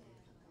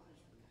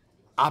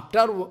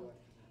 After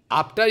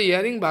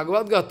hearing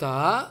Bhagavad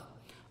Katha,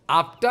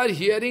 after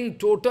hearing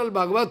total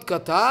Bhagavad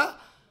Katha,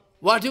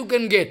 what you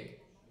can get?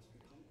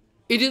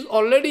 It is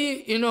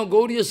already,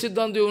 Gauriya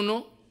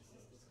Siddhanta,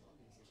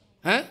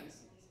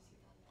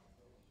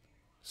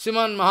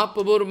 Srimad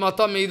Mahaprabhur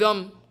Matam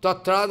Idam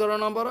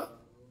Tatradarana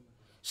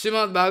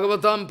Srimad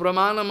Bhagavatam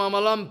Pramana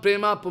Mamalam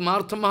Prema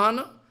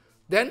Pumarthamahana.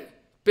 Then,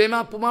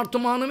 Prema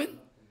Pumarthamahana means,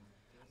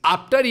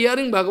 after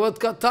hearing Bhagavad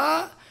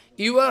Katha,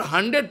 you are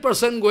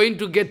 100% going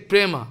to get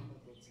prema.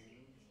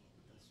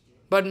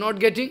 But not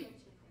getting,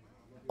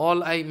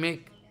 all I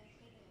make,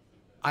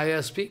 I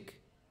speak.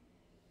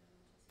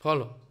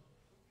 Follow.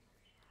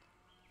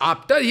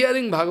 After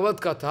hearing Bhagavad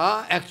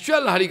Katha,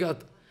 actual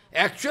Harikatha,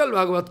 actual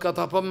Bhagavad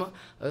Katha from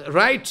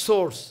right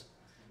source,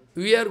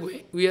 we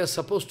are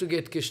supposed to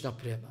get Krishna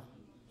prema.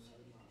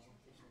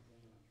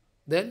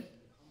 Then,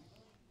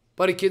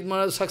 Parikshit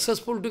Maharaj is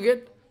successful to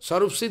get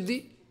Sarup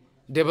Siddhi,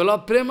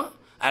 develop prema,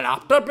 and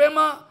after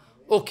prema,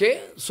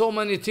 okay, so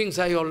many things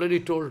I already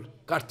told,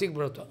 Kartik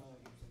Brata.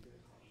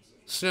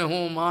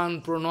 Sneho,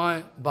 Man,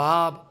 Pranay,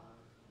 Bhav,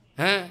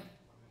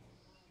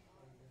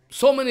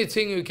 so many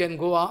things you can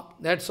go up,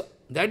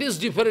 that is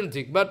different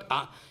thing, but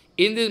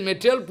in this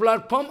material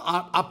platform,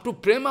 up to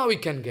prema we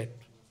can get.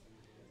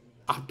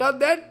 After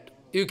that,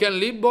 you can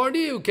leave body,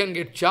 you can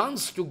get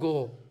chance to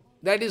go.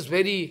 That is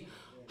very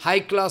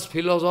high-class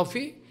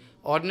philosophy,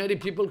 ordinary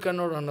people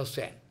cannot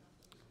understand.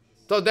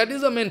 So that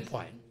is the main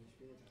point.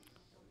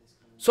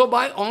 So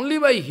only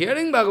by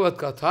hearing Bhagavad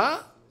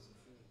Katha,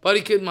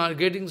 Parikshit Maharaj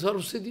getting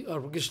Sarvasiddhi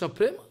or Krishna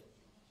Prema.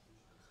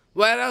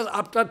 Whereas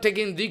after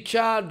taking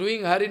Diksha,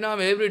 doing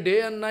Harinam every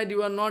day and night,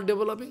 you are not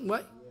developing.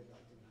 Why?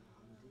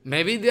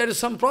 Maybe there is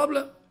some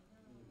problem.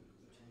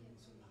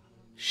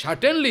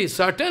 Certainly,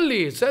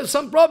 there is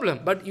some problem.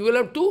 But you will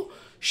have to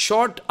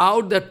sort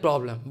out that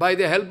problem by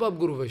the help of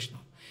Guru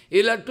Vaishnava.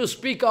 You will have to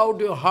speak out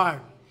your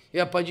heart.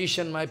 Your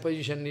position, my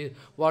position is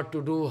what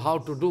to do, how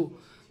to do.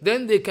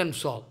 Then they can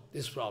solve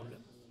this problem.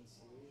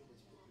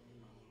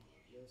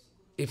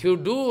 If you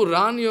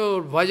run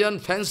your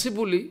bhajan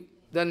fancifully,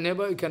 then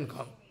never you can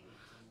come.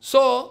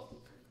 So,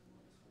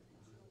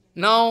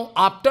 now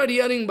after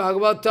hearing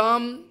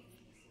Bhagavatam,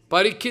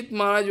 Parikshit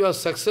Maharaj was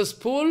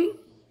successful,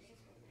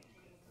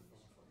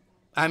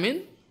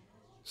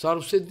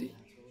 Sarvasiddhi.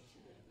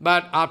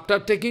 But after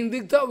taking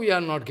Dikta, we are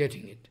not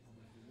getting it.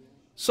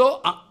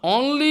 So,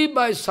 only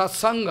by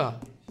satsanga,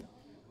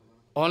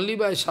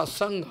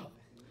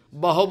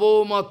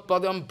 Bahavo mat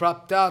padam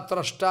prapta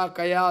trashta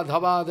kaya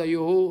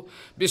dhavadayohu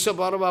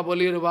Visaparva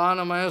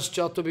balirvana mayas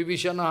chatu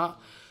vibhishana.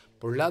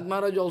 Prahlad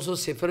Maharaj also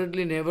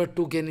separately never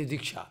took any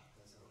diksha.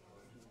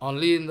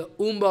 Only in the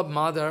womb of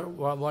mother,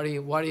 what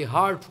he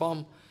heard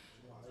from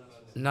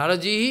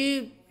Naraji,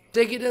 he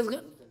take it as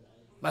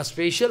a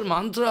special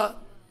mantra.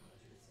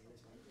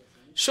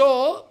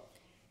 So,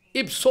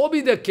 if so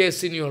be the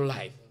case in your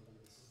life,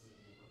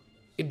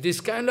 if this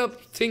kind of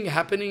thing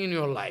happening in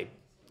your life,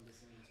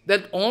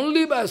 that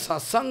only by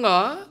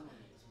satsanga,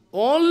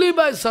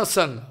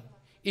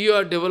 you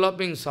are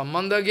developing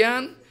Sambandha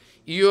Gyan,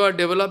 you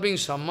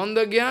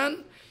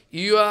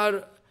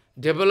are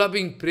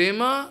developing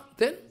prema,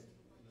 then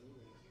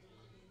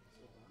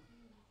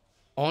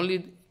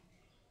only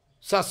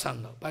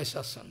satsanga, by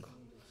satsanga.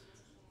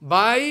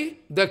 By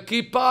the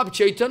Kripa of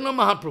Chaitanya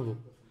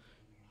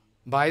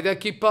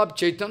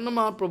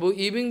Mahaprabhu,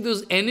 even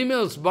those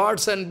animals,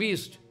 birds and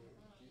beasts,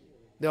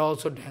 they are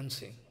also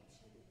dancing.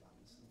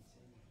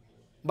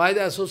 By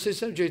the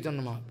association of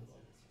Chaitanya Mahaprabhu.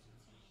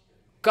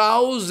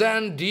 Cows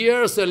and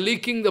deers are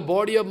licking the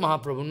body of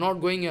Mahaprabhu, not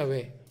going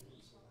away.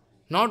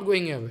 Not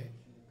going away.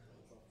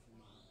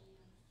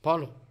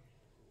 Follow.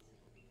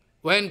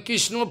 When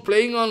Krishna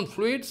playing on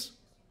flutes,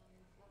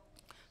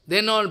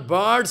 then all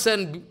birds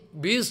and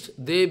beasts,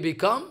 they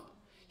become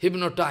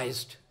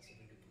hypnotized.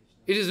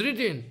 It is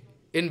written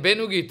in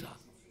Benugita.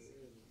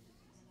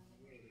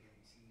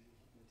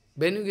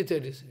 Benugita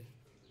it is.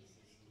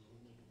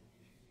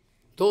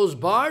 Those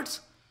birds,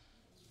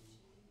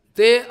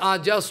 They are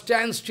just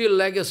stand still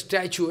like a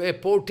statue, a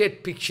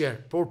portrait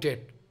picture,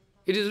 portrait.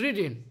 It is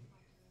written.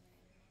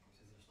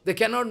 They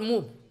cannot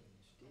move,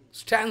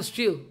 stand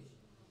still.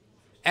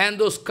 And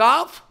those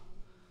calf,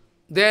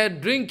 they are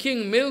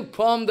drinking milk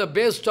from the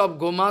breast of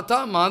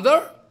Gomata,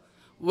 mother.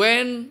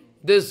 When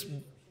this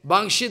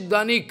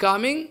Bangshidani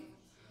coming,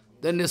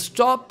 then they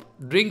stop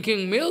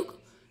drinking milk,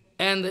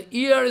 and the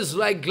ear is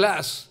like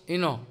glass,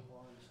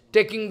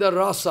 taking the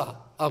rasa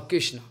of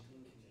Krishna.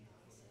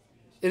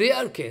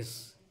 Rare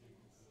case.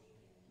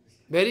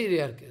 Very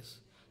rare case.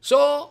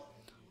 So,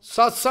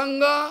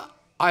 satsanga,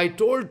 I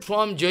told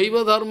from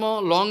Jaiva Dharma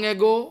long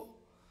ago,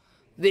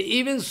 the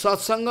even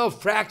satsanga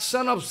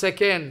fraction of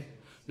second,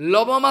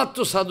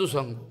 Labhamattu sadhu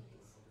sangha.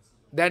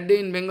 That day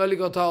in Bengali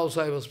Katha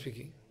also I was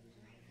speaking.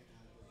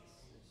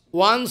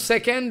 1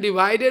 second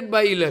divided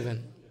by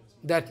 11,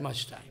 that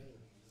much time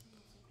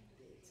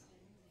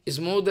is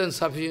more than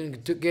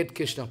sufficient to get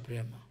Krishna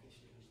Prema.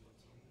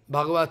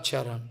 Bhagavad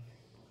Charan.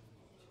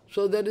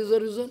 So that is the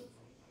reason.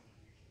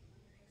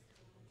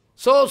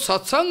 So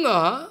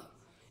satsanga,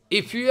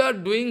 if you are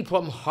doing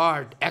from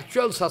heart,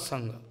 actual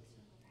satsanga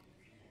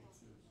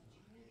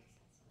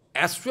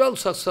if you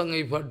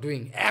are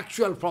doing,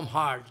 actual from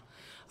heart,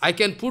 I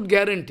can put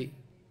guarantee,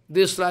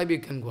 this life you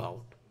can go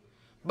out.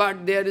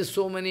 But there is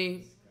so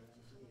many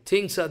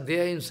things are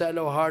there inside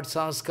our heart,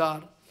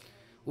 sanskar.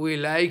 We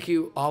like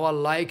you, our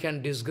like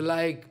and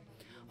dislike,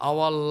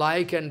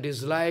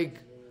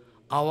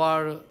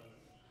 our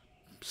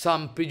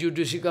some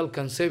prejudicial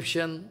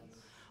conception,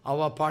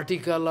 our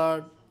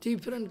particular,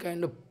 different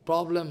kind of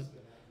problem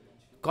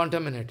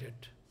contaminated.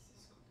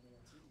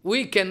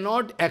 We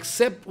cannot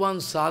accept one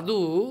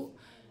sadhu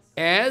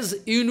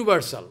as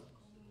universal.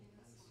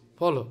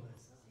 Follow?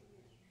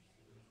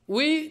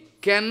 We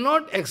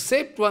cannot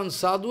accept one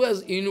sadhu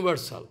as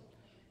universal.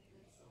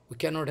 We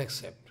cannot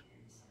accept.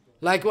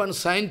 Like one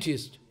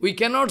scientist. We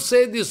cannot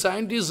say this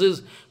scientist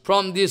is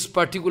from this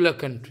particular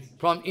country,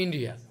 from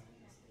India.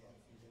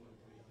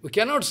 We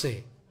cannot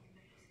say.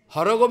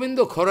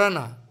 Haragobindo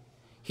Khorana,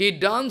 he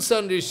done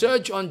some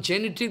research on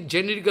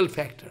genetical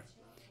factor.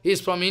 He is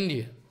from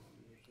India.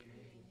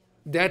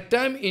 That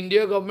time,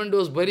 India government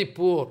was very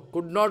poor,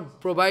 could not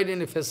provide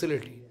any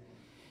facility.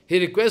 He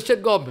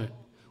requested government,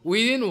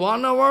 within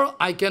 1 hour,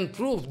 I can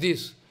prove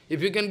this.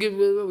 If you can give,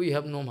 we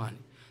have no money.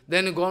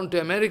 Then he gone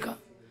to America.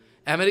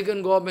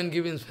 American government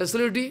giving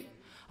facility.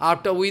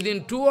 After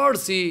within 2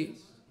 hours, he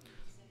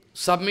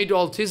submit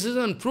all thesis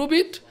and prove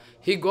it.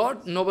 He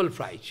got Nobel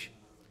Prize.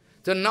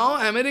 So now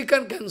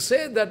American can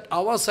say that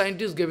our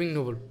scientist giving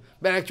Nobel.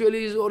 But actually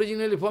he is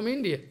originally from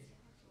India.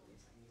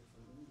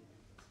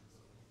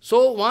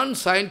 So one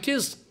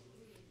scientist,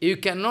 you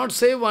cannot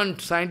say one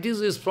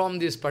scientist is from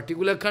this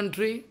particular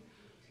country.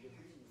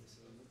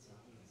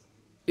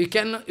 You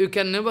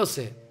can never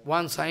say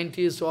one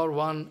scientist or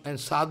one and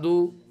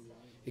sadhu.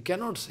 You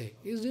cannot say.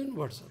 He is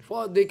universal.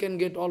 For they can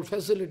get all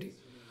facility.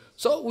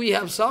 So we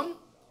have some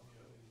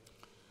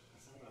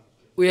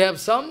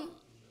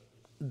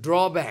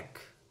drawback.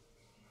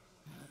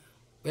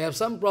 We have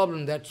some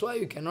problem. That's why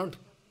you cannot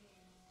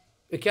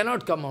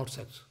come out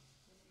such.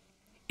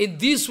 In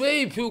this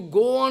way, if you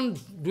go on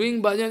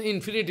doing bhajan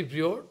infinity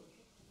pure,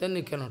 then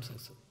you cannot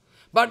succeed.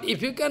 But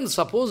if you can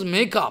suppose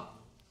make up,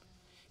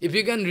 if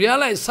you can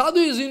realize sadhu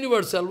is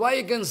universal, why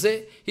you can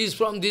say he is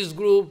from this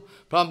group,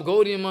 from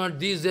Gauri Math,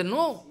 this, that?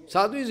 No,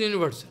 sadhu is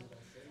universal.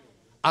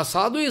 A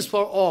sadhu is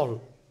for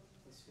all.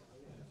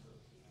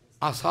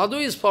 A sadhu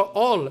is for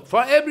all,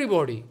 for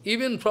everybody,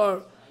 even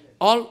for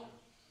all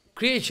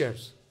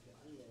creatures.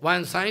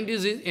 When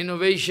scientist is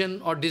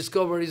innovation or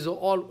discovery is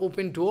all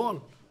open to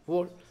all,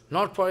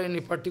 not for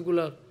any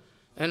particular,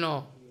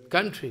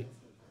 country.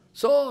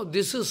 So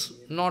this is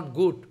not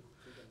good.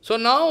 So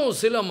now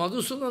Srila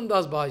Madhusudan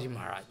Das Babaji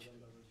Maharaj.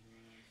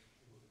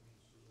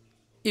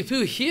 If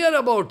you hear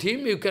about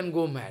him, you can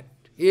go mad.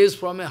 He is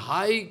from a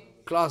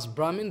high-class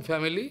Brahmin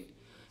family.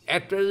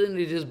 At present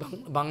it is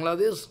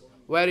Bangladesh,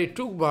 where he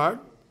took birth.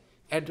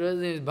 At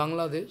present it is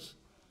Bangladesh.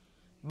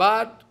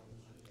 But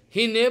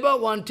he never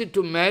wanted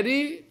to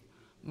marry,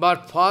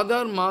 but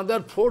father,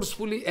 mother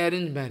forcefully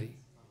arranged marriage.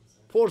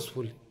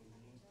 Forcefully.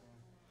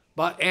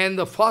 And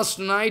the first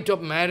night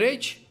of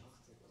marriage,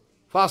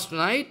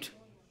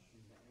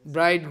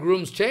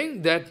 bridegroom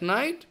staying, that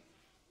night,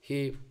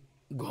 he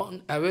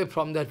gone away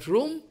from that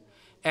room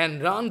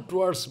and run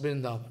towards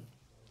Vrindavan.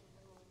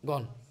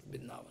 Gone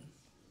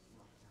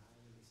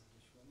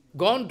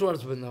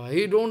towards Vrindavan.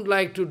 He don't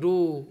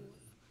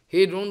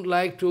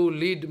like to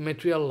lead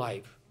material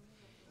life.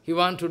 He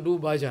want to do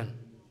bhajan.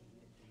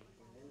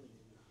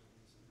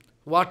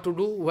 What to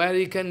do? Where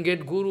he can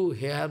get guru?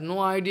 He have no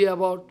idea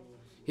about.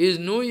 He is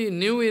new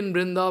in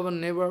Vrindavan,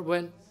 never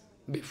went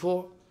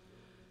before.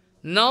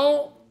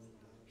 Now,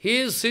 he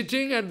is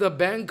sitting at the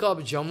bank of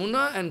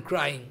Jamuna and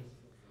crying.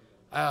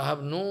 I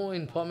have no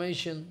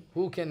information.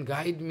 Who can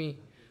guide me?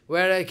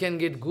 Where I can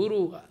get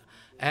guru?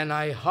 And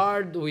I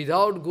heard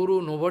without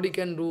guru, nobody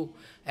can do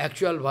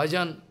actual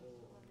bhajan.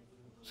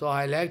 So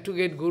I like to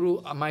get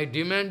guru. My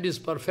demand is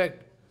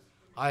perfect.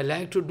 I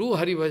like to do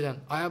Hari Bhajan.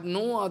 I have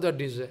no other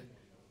desire.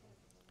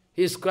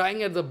 He is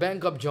crying at the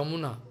bank of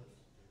Jamuna,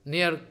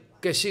 near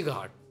Keshi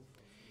Ghat.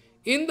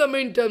 In the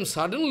meantime,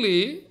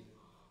 suddenly,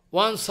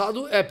 one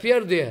sadhu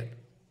appeared there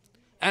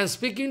and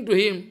speaking to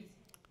him,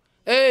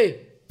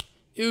 hey,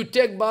 you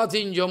take bath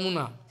in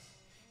Jamuna.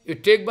 You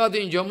take bath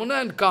in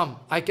Jamuna and come.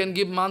 I can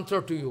give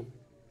mantra to you.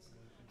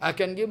 I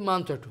can give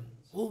mantra to you.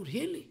 Oh,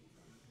 really?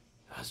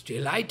 I was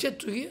delighted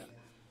to hear.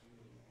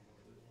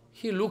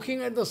 He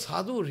looking at the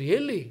sadhu,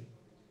 really.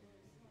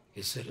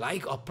 He said,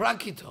 like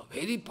Aprakita,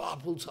 very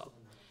powerful sadhu.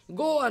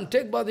 Go and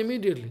take bath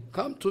immediately.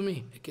 Come to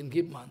me, I can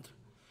give mantra.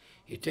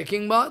 He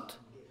taking bath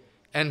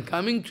and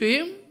coming to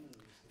him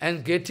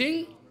and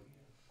getting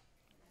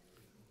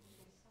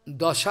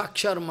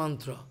Dasakshar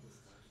mantra.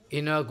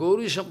 In a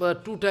Gauri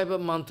Sampradaya, two types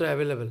of mantra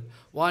available.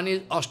 One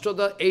is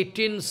Ashtada,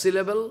 18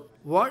 syllable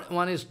word,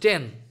 one is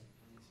 10.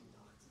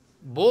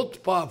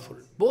 Both powerful,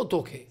 both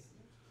okay.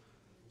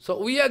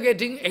 So we are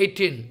getting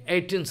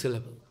 18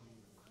 syllable.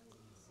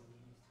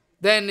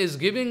 Then is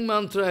giving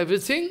mantra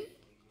everything.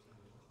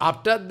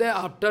 After that,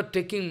 after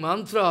taking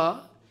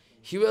mantra,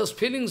 he was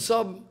feeling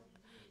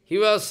he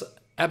was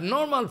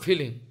abnormal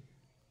feeling.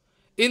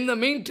 In the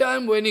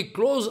meantime, when he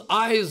closed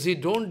eyes, he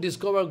don't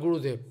discover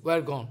Gurudev.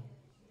 Where gone?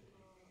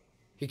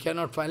 He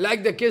cannot find.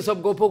 Like the case of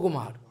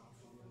Gopakumar.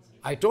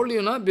 I told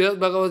you, Brihad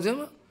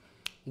Bhagavatamrita.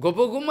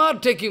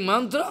 Gopakumar taking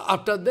mantra,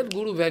 after that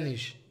Guru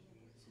vanished.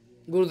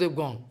 Gurudev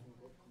gone.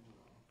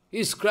 He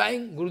is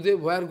crying, Gurudev,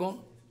 where gone?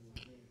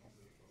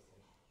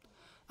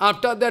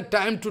 After that,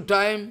 time to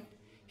time,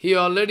 he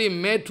already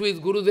met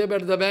with Gurudev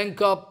at the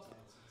bank of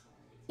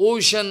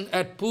ocean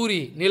at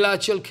Puri,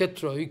 Nilachal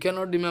Khetra. You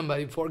cannot remember,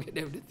 you forget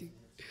everything.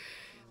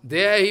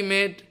 There he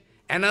met,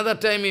 another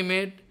time he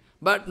met,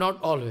 but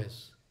not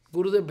always.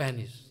 Gurudev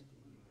vanished.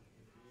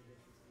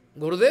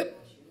 Gurudev.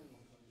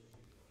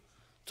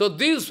 So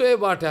this way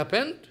what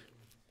happened?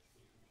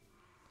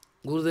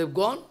 Gurudev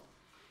gone.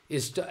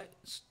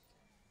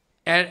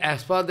 And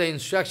as per the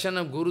instruction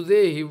of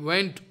Gurudev, he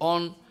went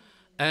on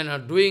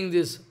and doing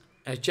this,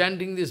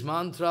 chanting this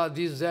mantra,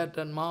 this, that,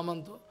 and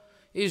Mahamantra.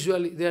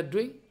 Usually they are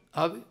doing.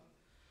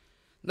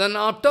 Then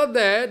after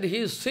that, he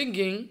is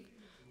thinking,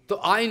 so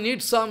I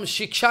need some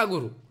Shiksha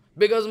Guru,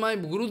 because my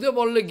Gurudev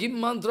already give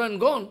mantra and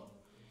gone.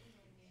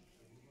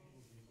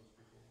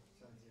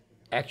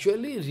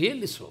 Actually,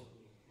 really so.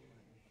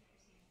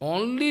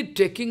 Only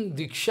taking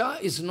Diksha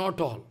is not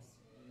all.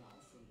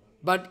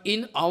 But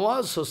in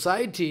our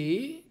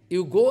society,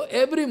 you go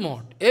every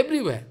mode,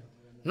 everywhere.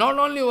 Not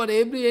only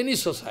any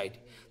society.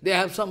 They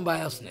have some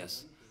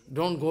biasness.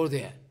 Don't go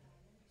there.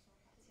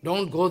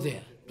 Don't go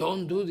there.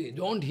 Don't do this.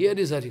 Don't hear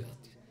this Harikatha.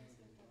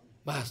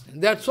 Biasness.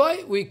 That's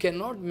why we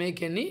cannot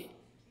make any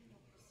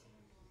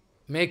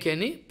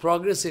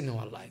progress in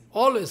our life.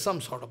 Always some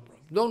sort of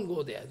problem. Don't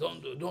go there.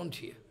 Don't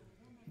hear.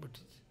 But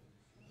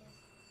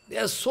they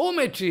are so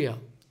material.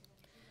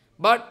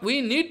 But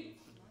we need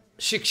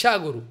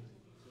Shiksha Guru.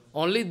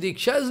 Only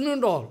Diksha is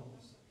not all.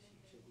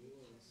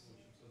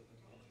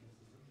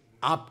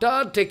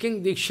 After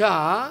taking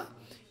Diksha,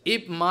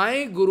 if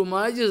my Guru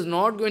Maharaj is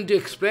not going to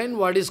explain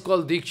what is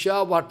called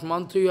Diksha, what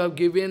mantra you have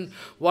given,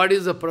 what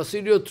is the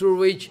procedure through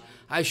which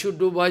I should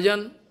do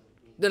bhajan,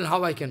 then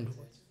how I can do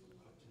it?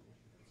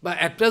 But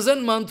at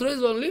present mantra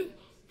is only,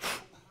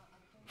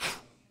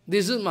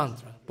 this is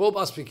mantra.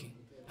 Prabhupada speaking.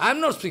 I am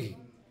not speaking.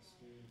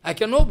 I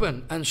can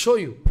open and show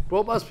you.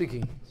 Prabhupada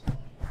speaking.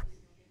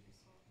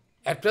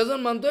 At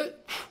present mantra,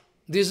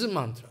 this is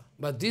mantra.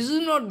 But this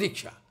is not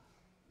Diksha.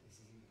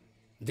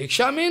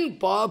 Diksha means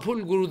powerful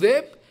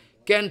Gurudev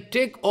can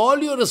take all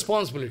your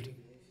responsibility.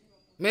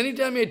 Many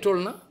times I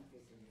told, na?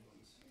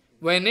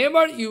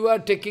 Whenever you are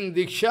taking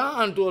Diksha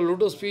unto a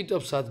lotus feet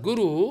of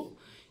Sadguru,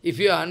 if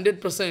you are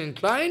 100%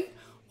 inclined,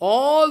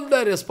 all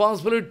the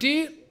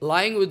responsibility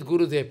lying with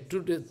Gurudev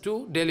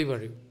to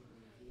deliver you.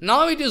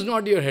 Now it is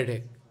not your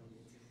headache.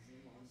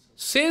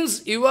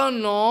 Since you are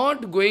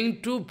not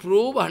going to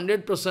prove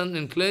 100%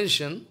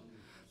 inclination,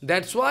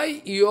 that's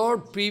why your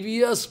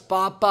previous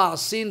papa,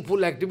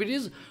 sinful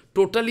activities,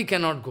 totally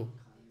cannot go.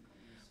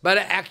 But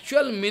the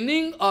actual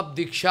meaning of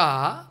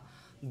Diksha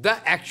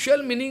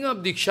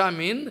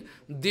means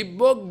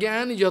Dibbog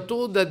Gyan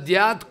Yato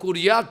Dadyat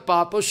Kuryat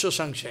Papasya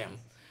Sankshayam.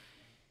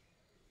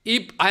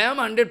 If I am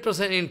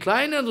 100%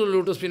 inclined to the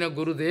lotus feet of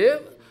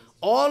Gurudev,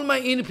 all my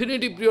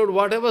infinity period,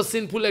 whatever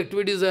sinful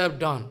activities I have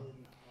done,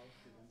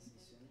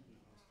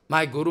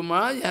 my Guru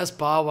Maharaj has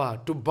power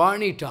to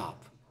burn it up.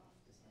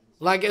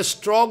 Like a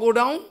straw go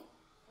down,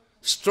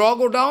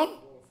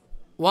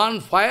 one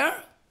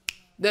fire,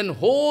 then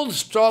whole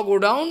straw go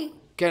down,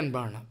 can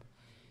burn up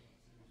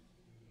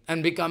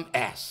and become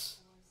ash.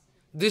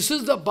 This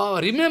is the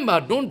power. Remember,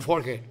 don't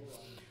forget.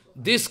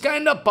 This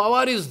kind of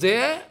power is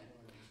there.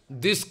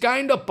 This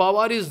kind of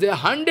power is there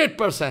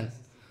 100%.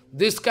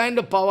 This kind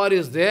of power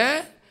is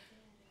there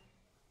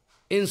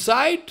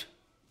inside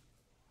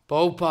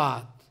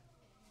Prabhupada.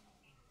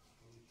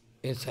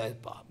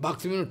 Inside Prabhupada.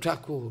 Bhakti Jivan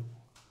Thakur.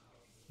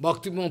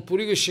 Bhakti Jivan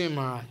Puri Goswami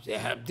Maharaj, they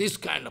have this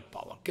kind of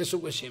power.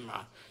 Keshav Goswami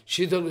Maharaj,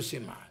 Siddha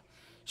Goswami Maharaj.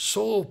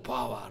 So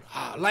power,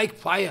 like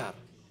fire.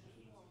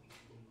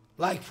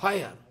 Like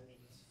fire.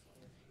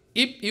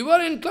 If you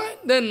are inclined,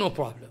 then no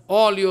problem.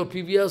 All your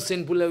previous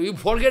sinful life, you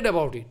forget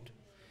about it.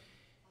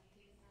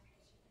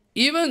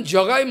 Even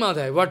Jagai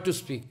Madhai, what to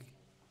speak?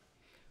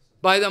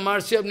 By the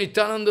mercy of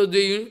Nityananda,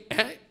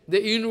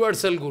 the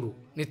universal Guru,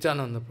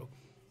 Nityananda Prabhu,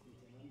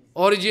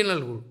 original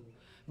Guru.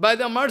 By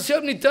the mercy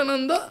of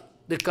Nityananda,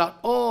 they cut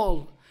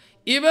all.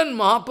 Even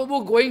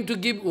Mahaprabhu going to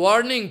give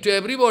warning to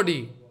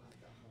everybody.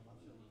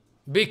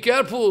 Be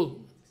careful.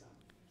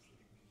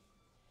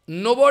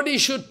 Nobody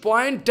should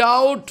point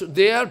out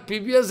their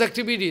previous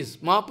activities.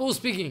 Mahaprabhu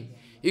speaking.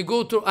 You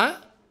go through,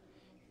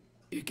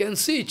 you can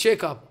see,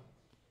 check up.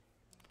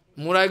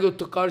 Muraigut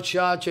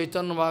Karsha,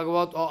 Chaitanya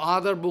Bhagavat, or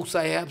other books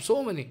I have,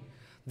 so many.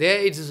 There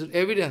it is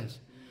evidence.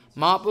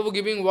 Mahaprabhu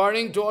giving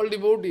warning to all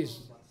devotees.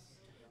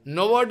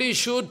 Nobody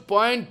should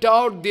point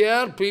out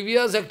their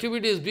previous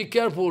activities. Be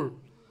careful.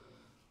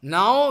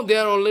 Now they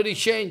are already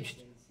changed.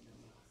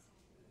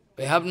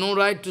 They have no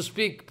right to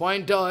speak,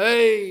 point out,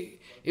 hey,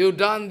 you've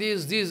done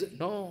this.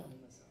 No.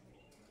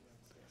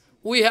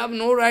 We have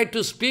no right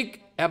to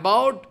speak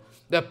about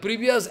the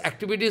previous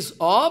activities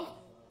of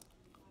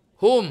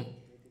whom?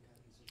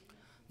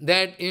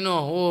 That,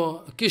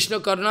 who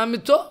Krishna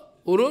Karnamito,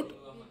 Urud.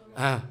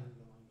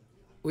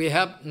 We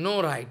have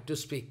no right to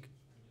speak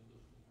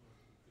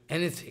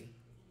anything.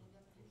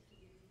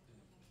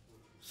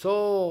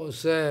 So,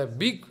 it's a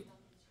big...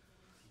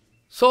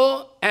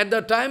 So, at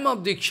the time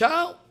of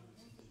Diksha,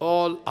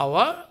 all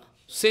our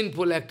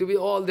sinful activity,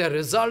 all the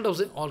result of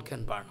sin, all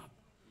can burn up.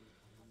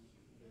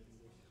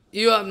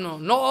 You have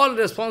no all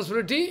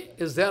responsibility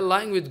is there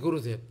lying with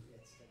Gurudev.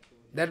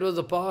 That was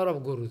the power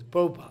of Guru,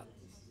 Prabhupada.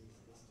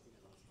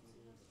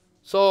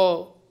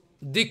 So,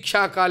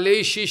 Diksha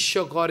Kale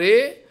Shishya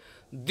Kare,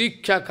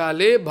 Diksha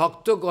Kale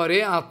Bhakta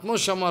Kare Atma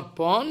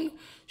Samarpan,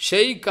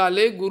 Shei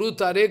Kale Guru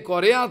Tare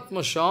Kare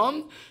Atma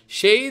Sam,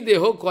 Shei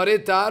Deho Kare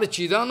Tar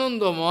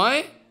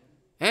Chidanandamoy,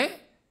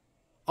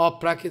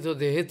 Aprakito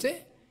Dehete,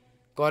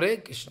 Kare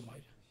Krishna Maya.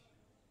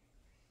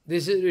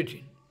 This is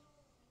written,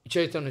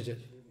 Chaitanya Charitamrita.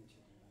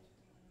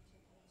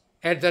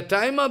 At the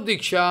time of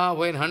Diksha,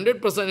 when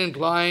 100%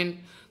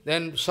 inclined,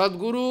 then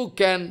Sadguru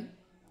can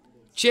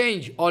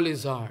change all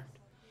his heart.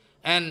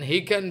 And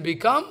he can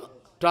become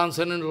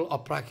transcendental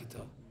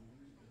aprakita,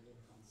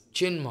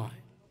 Chinmay.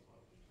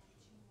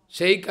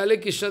 Sei Kale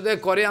Krishna De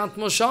Kare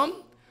Atmasam,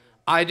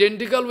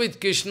 identical with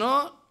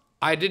Krishna.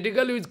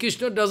 Identical with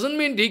Krishna doesn't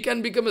mean he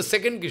can become a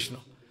second Krishna.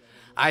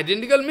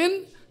 Identical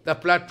means the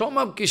platform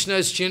of Krishna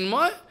is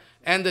Chinmay,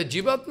 and the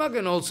Jivatma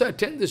can also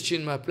attend this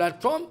Chinmay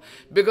platform,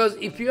 because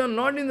if you are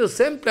not in the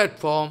same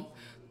platform,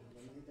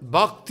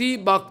 Bhakti,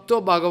 Bhakta,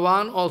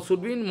 Bhagavan all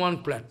should be in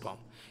one platform.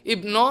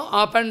 If no,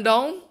 up and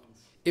down,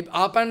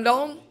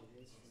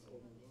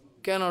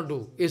 cannot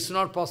do. It's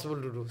not possible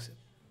to do.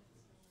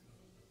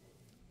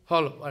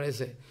 Follow what I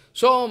say.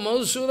 So,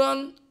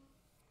 Madhusudan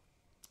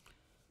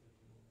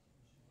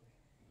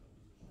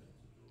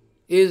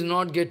is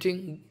not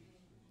getting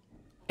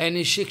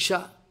any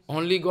shiksha,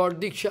 only got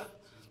diksha.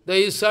 There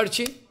he is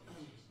searching.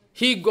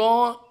 He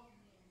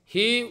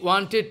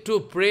wanted to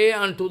pray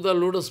unto the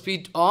lotus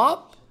feet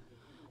of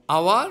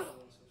our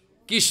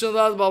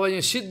Krishnadas Babaji,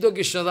 Siddha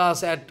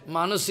Krishnadas at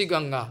Manasi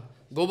Ganga,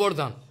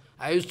 Govardhan.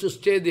 I used to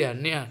stay there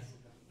near,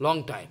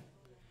 long time.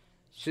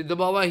 Siddha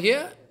Baba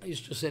here, I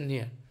used to stay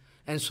near.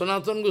 And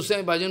Sanatana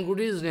Goswami Bhajan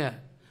Kuti is near,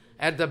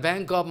 at the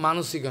bank of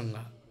Manasi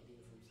Ganga.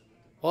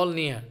 All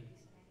near.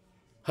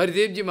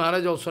 Haridevji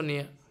Maharaj also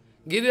near.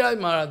 Giriraj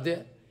Maharaj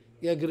there.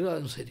 Yeah,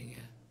 Giriraj is sitting here.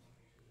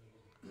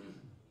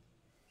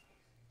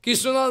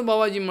 Krishnadas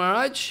Babaji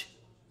Maharaj,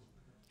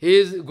 he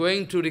is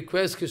going to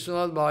request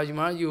Krishnadas Babaji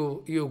Maharaj,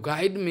 you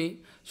guide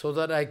me so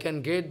that I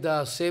can get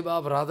the Seva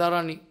of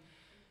Radharani.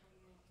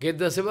 Get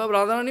the Seva of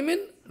Radharani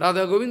means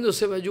Radha Govinda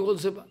Seva, Jugal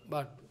Seva.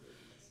 But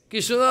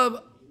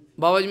Krishnadas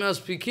Babaji Maharaj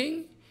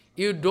speaking,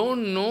 you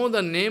don't know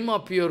the name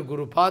of your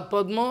Guru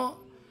Padma,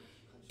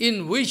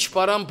 in which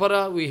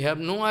parampara we have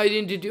no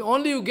identity,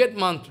 only you get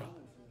mantra.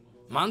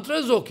 Mantra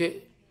is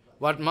okay.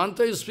 What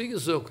mantra you speak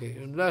is okay.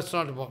 That's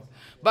not about.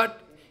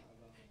 But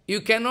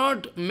you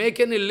cannot make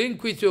any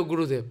link with your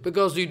Gurudev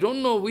because you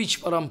don't know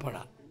which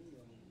parampara.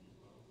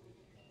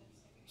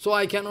 So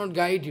I cannot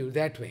guide you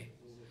that way.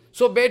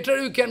 So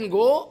better you can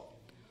go.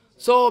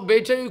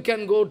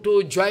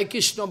 To Jai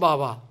Krishna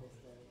Baba.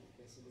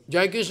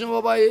 Jai Krishna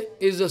Baba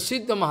is a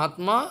Siddha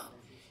Mahatma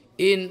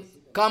in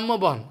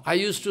Kamaban. I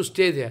used to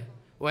stay there.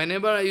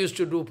 Whenever I used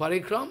to do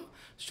parikram,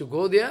 to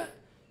go there,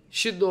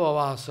 Siddha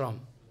Baba Ashram.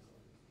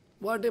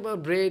 Whatever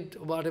bread,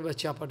 whatever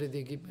chapati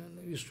they give me,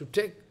 I used to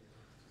take.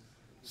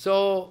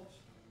 So,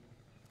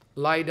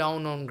 lie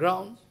down on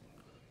ground.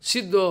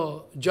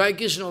 Siddha Jai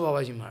Krishna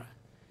Babaji Maharaj.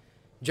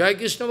 Jai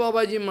Krishna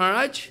Babaji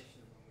Maharaj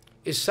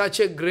is such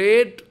a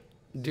great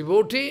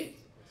devotee.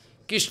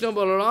 Krishna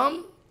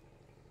Balaram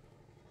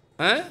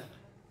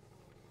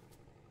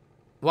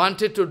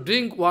wanted to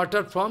drink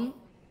water from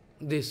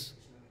this,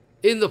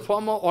 in the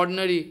form of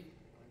ordinary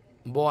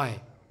boy,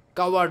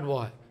 coward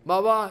boy.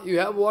 Baba, you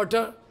have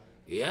water?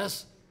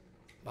 Yes.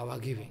 Baba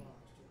giving.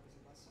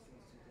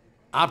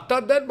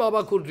 After that,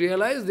 Baba could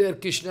realize they are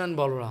Krishna and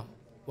Balaram.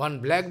 One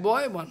black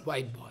boy, one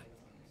white boy.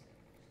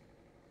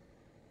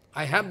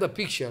 I have the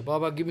picture,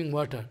 Baba giving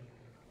water.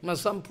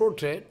 Some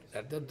portrait,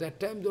 at that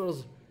time there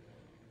was,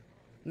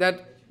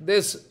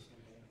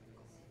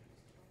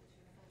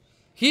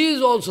 he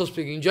is also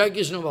speaking, Jai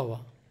Krishna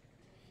Baba.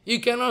 You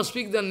cannot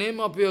speak the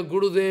name of your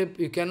Gurudev,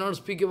 you cannot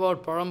speak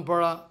about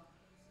Parampara.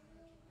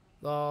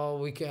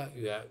 No,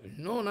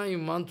 you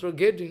mantra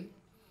getting.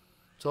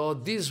 So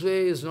this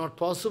way is not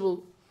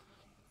possible.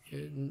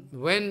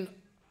 When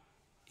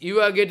you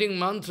are getting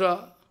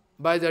mantra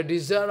by the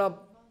desire of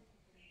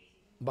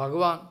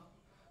Bhagavan,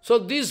 so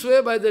this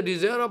way by the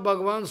desire of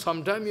Bhagavan,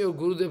 sometime your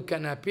Gurudev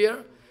can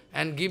appear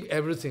and give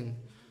everything.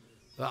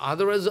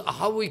 Otherwise,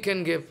 how we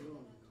can give?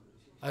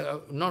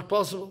 Not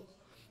possible.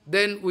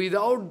 Then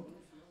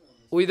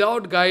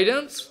without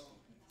guidance,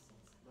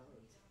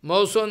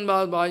 Madhusudan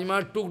Das Babaji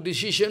Maharaj took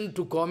decision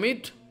to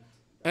commit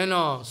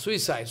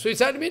suicide.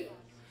 Suicide means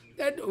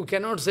that we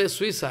cannot say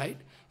suicide.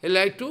 He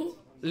like to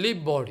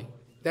leave body.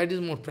 That is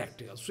more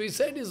practical.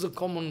 Suicide is a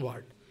common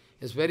word.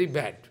 It's very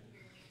bad.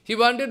 He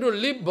wanted to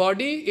leave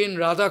body in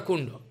Radha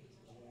Kunda.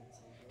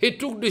 He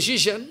took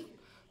decision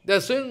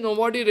that since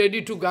nobody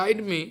ready to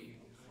guide me,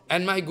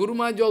 and my Guru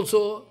Maharaj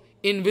also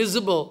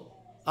invisible,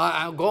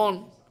 I am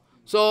gone.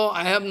 So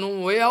I have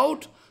no way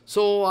out,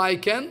 so I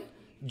can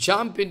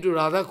jump into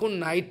Radha Kund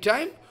night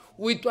time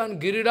with one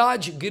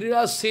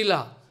Giriraj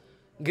Sila.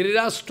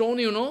 Giriraj stone,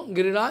 you know,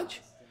 Giriraj?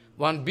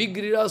 One big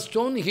Giriraj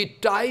stone, he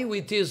tie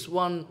with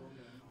one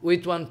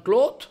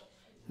cloth,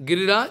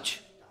 Giriraj,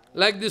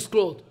 like this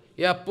cloth.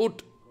 He have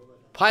put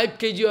 5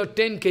 kg or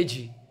 10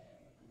 kg,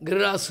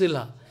 Giriraj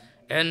Sila,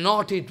 and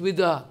knot it with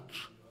a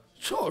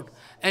sword,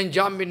 and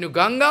jump into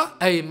Ganga,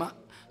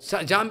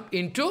 jump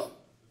into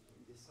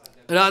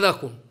Radha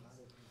Kund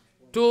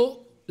to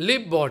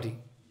leave body.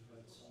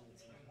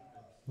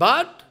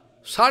 But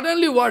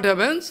suddenly what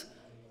happens?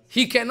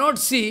 He cannot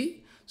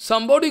see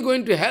somebody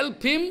going to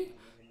help him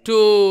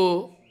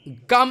to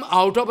come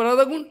out of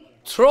Radha Kund,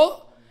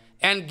 throw,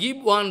 and give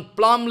one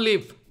plum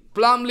leaf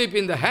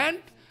in the hand,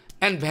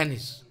 and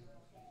vanish.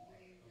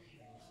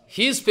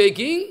 He is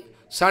speaking,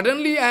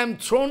 suddenly I am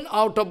thrown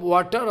out of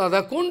water,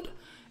 Radha Kund,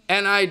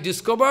 and I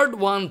discovered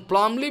one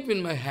plum leaf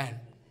in my hand.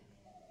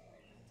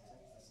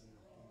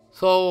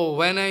 So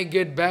when I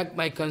get back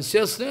my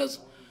consciousness,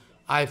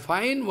 I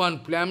find one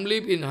plum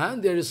leaf in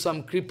hand, there is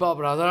some Kripa of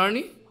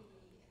Radharani,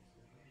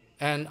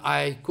 and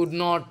I could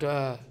not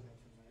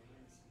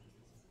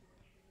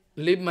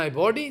leave my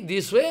body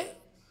this way.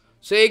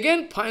 So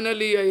again,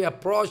 finally I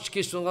approached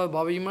Krishna Das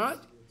Babaji Maharaj.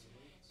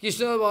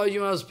 Krishna Das Babaji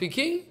Maharaj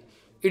speaking,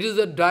 it is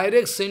a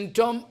direct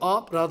symptom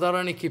of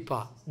Radharani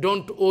Kripa.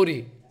 Don't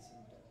worry.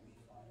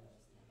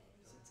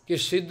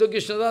 Siddha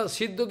Krishna Das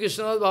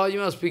Babaji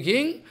Maharaj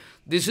speaking,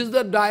 this is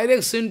the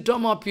direct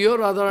symptom of your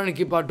Radharani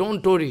Kripa.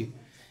 Don't worry.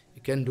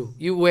 You can do.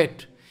 You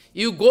wait.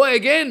 You go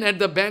again at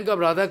the bank of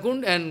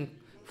Radhakund and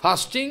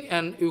fasting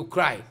and you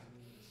cry.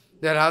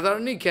 The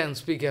Radharani can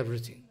speak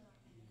everything.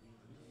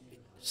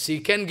 She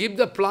can give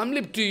the plum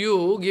leaf to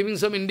you, giving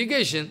some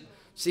indication.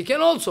 She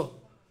can also.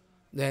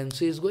 Then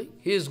she is going,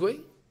 he is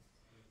going.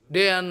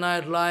 Day and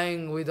night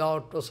lying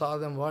without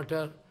prasad and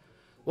water.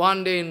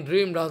 One day in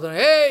dream, Radharani,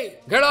 hey,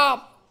 get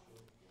up!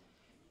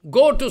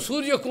 Go to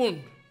Surya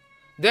Kund.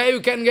 There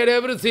you can get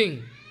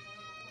everything.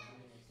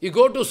 You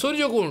go to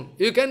Surya Kund,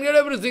 you can get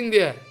everything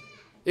there.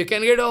 You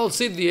can get all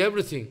siddhi,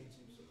 everything.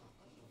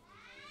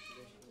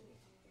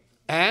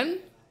 And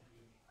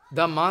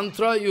the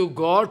mantra you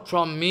got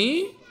from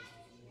me,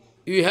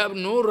 you have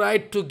no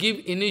right to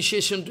give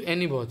initiation to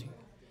anybody.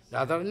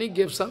 Radharani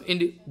gave some,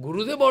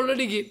 Gurudev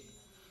already gave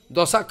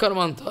Dasakar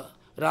mantra.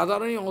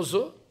 Radharani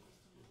also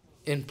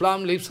in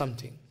plum leaf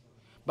something.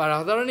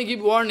 But Radharani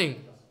give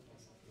warning.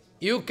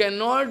 You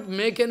cannot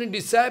make any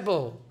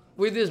disciple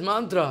with this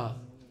mantra.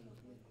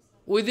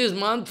 With this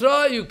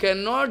mantra, you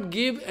cannot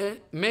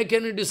make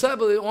any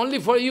disciple, only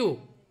for you.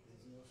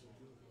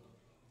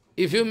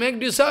 If you make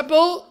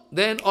disciple,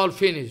 then all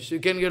finished. You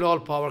can get all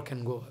power,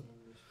 can go.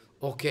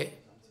 Okay.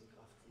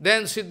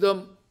 Then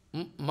Siddha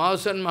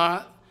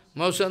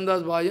Madhusudan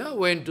Das Babaji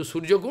went to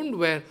Surya Kund,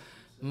 where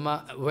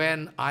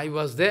when I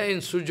was there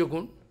in Surya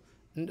Kund,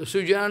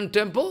 Suryajan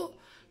temple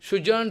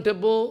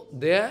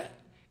there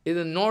in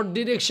the north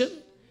direction,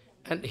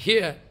 and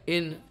here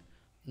in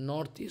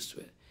northeast,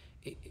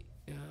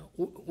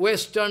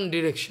 western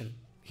direction,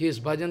 his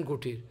bhajan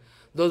kutir.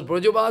 Those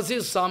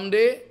Brajavasis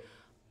someday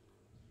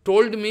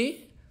told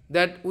me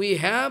that we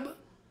have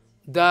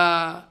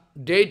the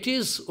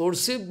deities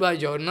worshipped by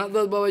Janardan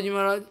Das Babaji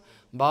Maharaj.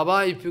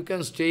 Baba, if you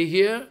can stay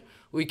here,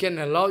 we can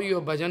allow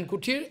your bhajan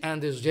kutir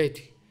and this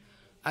deity.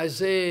 I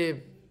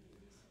say,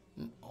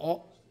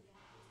 oh,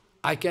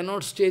 I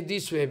cannot stay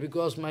this way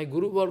because my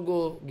Guru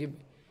Vargo give.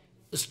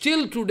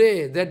 Still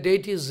today, that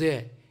deity is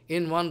there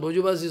in one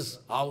Brajavasi's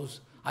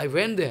house. I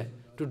went there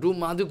to do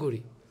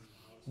Madhukuri.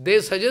 They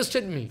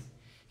suggested me,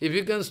 if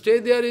you can stay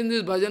there in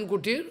this bhajan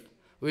kutir,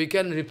 we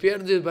can repair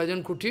this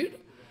bhajan kutir,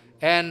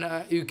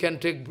 and you can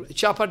take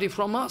chapati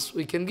from us,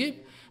 we can give,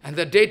 and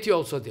the deity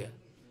also there.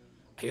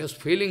 I was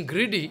feeling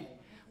greedy,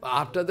 but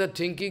after that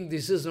thinking,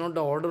 this is not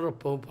the order of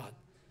Prabhupada.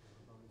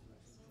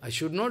 I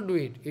should not do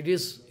it. It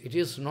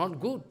is not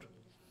good.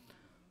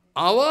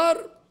 Our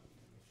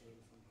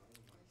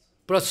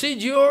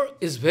procedure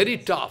is very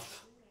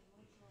tough.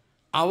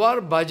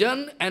 Our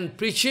bhajan and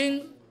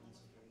preaching,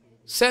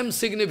 same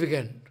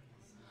significant.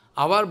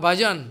 Our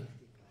bhajan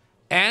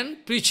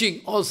and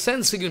preaching, all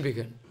same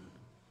significant.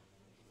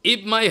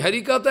 If my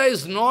Harikatha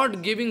is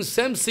not giving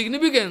same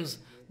significance,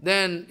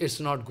 then it's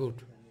not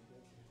good.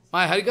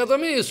 My Harikatha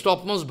means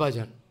topmost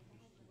bhajan.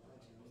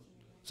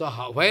 So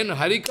when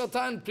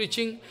Harikatha and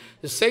preaching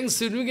is saying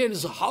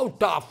significance, how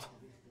tough.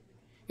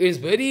 It is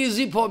very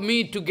easy for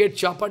me to get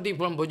chapati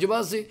from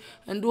Bhojabasi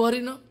and do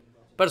Harinam.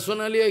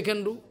 Personally I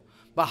can do.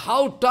 But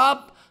how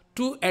tough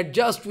to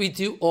adjust with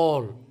you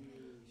all.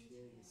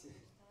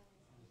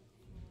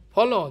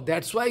 Follow.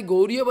 That's why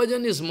Gauriya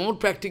Bhajan is more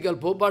practical.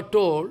 Prabhupada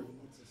told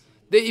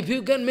that if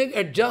you can make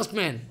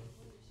adjustment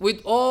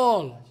with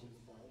all,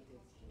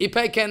 if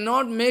I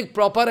cannot make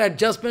proper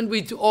adjustment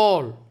with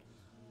all,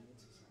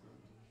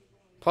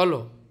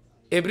 follow.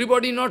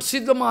 Everybody not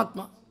Siddha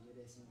Mahatma.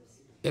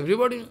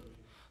 Everybody.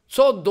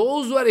 So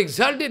those who are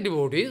exalted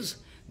devotees,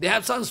 they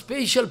have some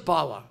special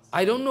power.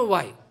 I don't know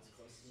why.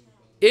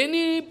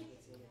 Any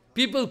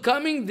people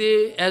coming,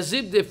 they as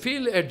if they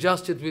feel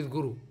adjusted with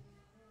Guru.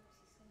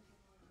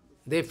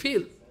 They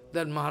feel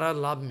that Maharaj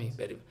loved me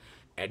very much.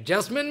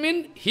 Adjustment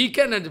means he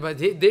can adjust, but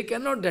they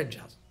cannot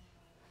adjust.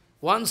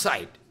 One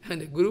side.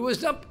 And the Guru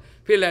Vaishnav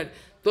feel that.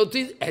 So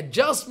this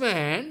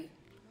adjustment,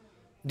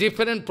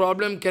 different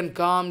problem can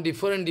come,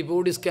 different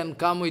devotees can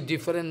come with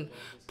different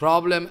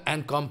problem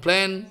and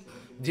complain,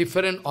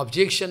 different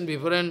objection,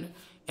 different,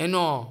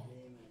 a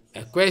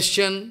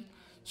question.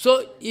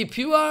 So if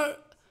you are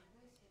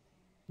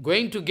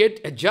going to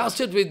get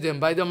adjusted with them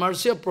by the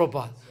mercy of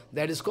Prabhupada,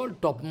 that is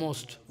called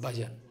topmost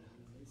bhajan.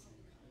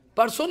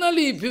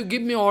 Personally, if you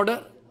give me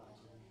order,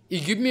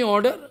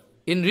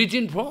 in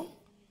written form,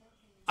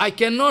 I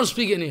cannot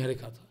speak any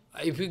Harikatha.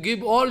 If you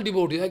give all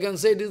devotees, I can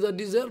say it is the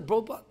desire of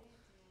Prabhupada.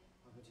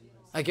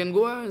 I can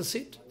go and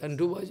sit and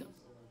do bhajan.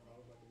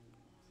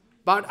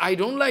 But I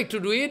don't like to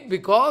do it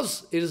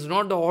because it is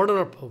not the order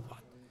of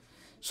Prabhupada.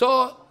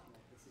 So,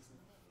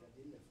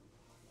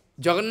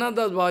 Janardan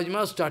Das Babaji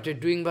Maharaj started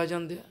doing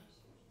bhajan there.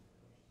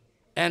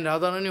 And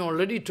Radharani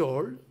already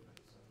told,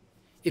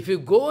 if you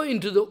go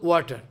into the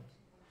water,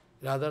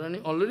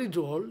 Radharani already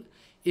told,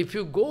 if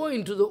you go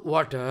into the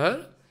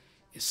water,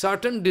 a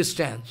certain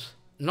distance,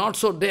 not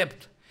so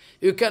depth,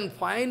 you can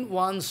find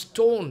one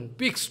stone,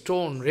 big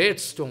stone, red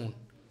stone.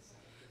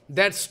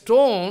 That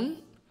stone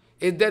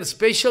is that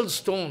special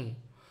stone.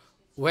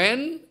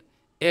 When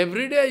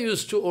every day I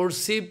used to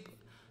worship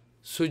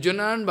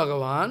Sujanan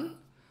Bhagavan,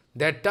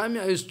 that time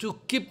I used to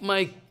keep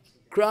my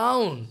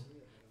crown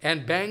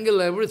and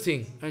bangle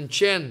everything and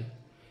chain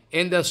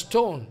in the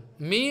stone.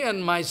 Me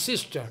and my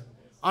sister,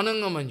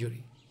 Ananga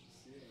Manjuri.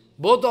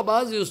 Both of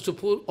us used to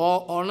put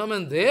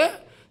ornament there,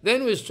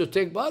 then we used to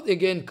take bath,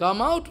 again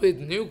come out with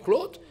new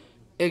clothes,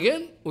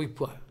 again we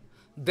put.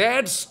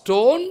 That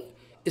stone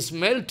is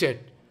melted.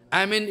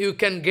 I mean, you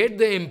can get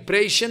the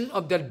impression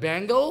of that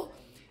bangle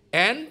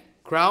and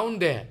crown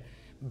there.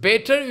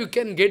 Better you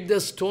can get the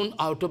stone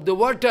out of the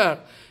water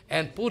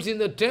and put in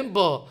the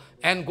temple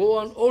and go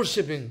on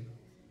worshipping.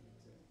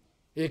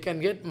 You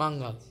can get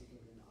Mangal.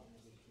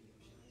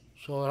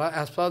 So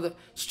as far the,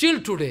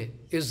 still today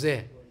is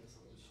there.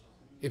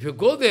 If you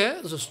go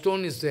there, the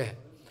stone is there.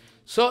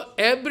 So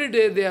every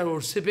day they are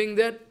worshipping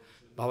that.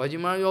 Babaji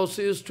Maharaj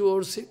also used to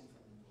worship.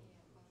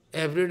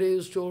 Every day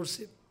used to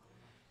worship.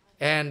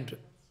 And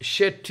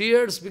shed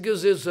tears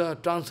because it's a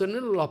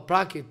transcendental of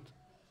Prakrit.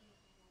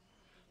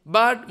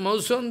 But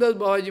Madhusudan Das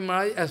Babaji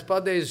Maharaj, as per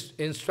the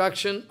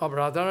instruction of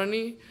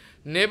Radharani,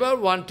 never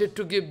wanted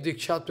to give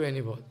Diksha to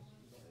anybody.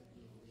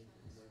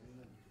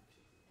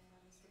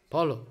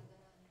 Follow.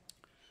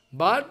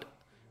 But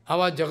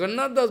our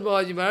Janardan Das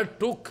Babaji Maharaj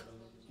took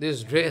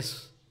this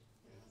dress.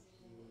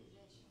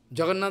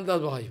 Janardan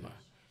Das Babaji Maharaj.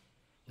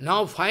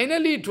 Now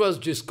finally it was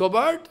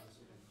discovered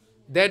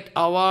that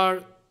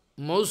our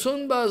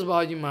Madhusudan Das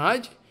Babaji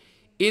Maharaj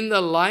in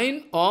the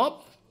line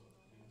of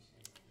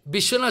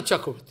Vishwanath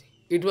Chakravarti.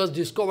 It was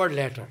discovered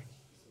later.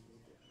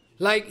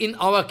 Like in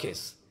our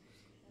case.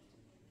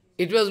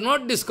 It was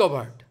not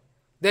discovered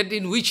that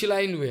in which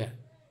line we are.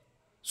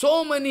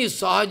 So many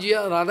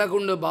Sahajiya,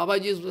 Radhakunda,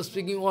 Babajis were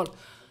speaking all.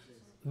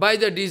 By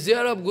the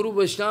desire of Guru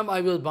Vaishnav,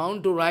 I was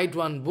bound to write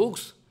one book.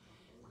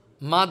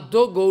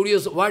 Madhya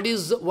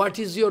Gauriya, what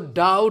is your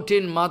doubt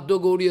in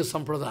Madhya Gauriya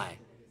Sampradaya?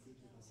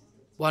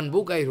 One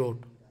book I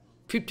wrote,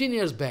 15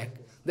 years back.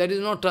 That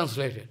is not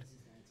translated.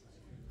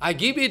 I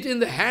give it in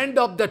the hand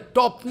of the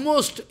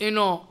topmost,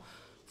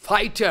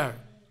 fighter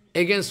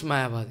against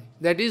Mayavadi.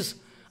 That is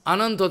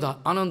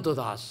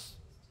Anantadas.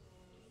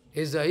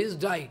 He is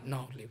died,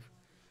 now live.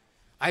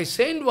 I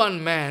sent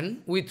one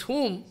man with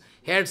whom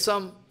he had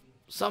some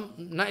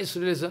nice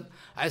relation.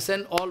 I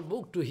sent all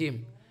book to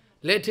him.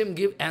 Let him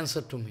give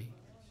answer to me.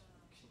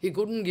 He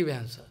couldn't give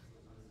answer.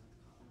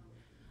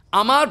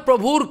 Amar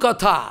Prabhur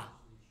Katha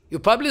You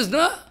publish,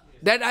 no?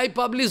 That I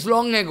published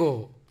long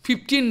ago,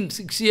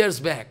 6 years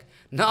back.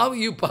 Now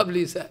you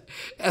publish,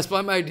 as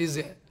per my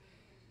desire.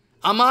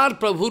 Amar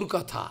Prabhur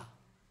Katha.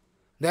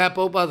 They are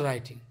Prabhupada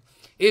writing.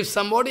 If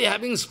somebody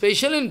having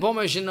special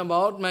information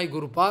about my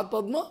Guru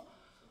Padma,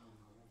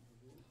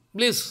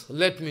 please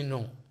let me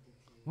know.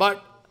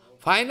 But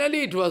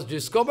finally it was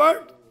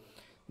discovered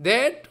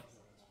that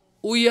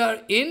we are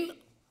in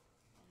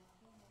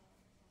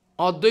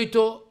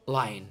Advaita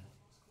line.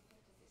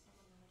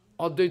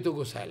 Advaita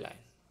Gosai line.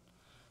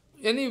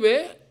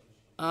 Anyway,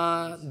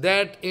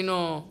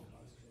 Madhusudan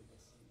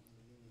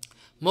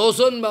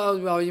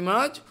Babaji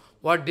Maharaj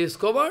was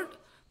discovered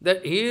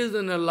that he is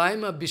in a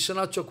line of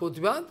Vishwanath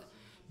Chakravarti.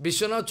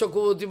 Vishwanath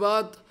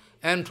Chakravarti,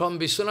 and from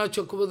Vishwanath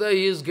Chakravarti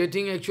he is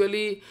getting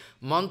actually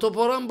Mantra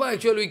Parampara,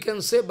 actually we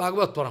can say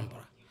Bhagavat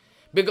Parampara.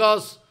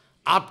 Because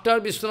after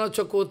Vishwanath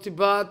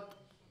Chakravarti,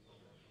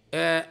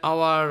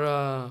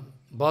 our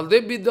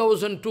Baldev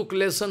Vidyabhushan took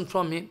lesson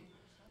from him,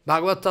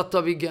 Bhagavad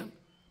Tattva Vigyan,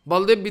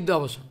 Baldev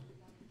Vidyabhushan.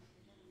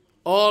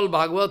 All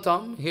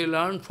Bhagavatam he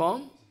learned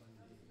from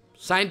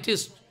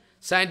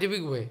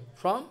scientific way,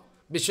 from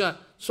Vishwanath.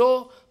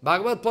 So,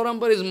 Bhagavad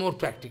Parampara is more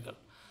practical.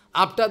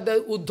 After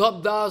that,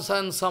 Uddhav Das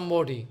and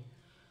somebody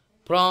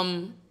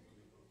from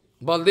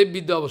Baldev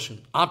Vidyabhushan.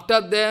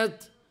 After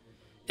that,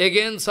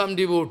 again some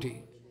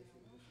devotee,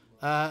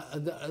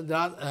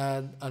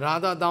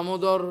 Radha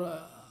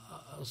Damodar,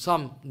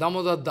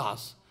 Damodar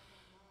Das.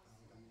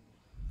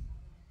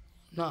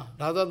 No,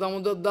 Radha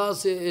Damodar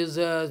Das is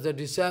the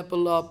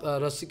disciple of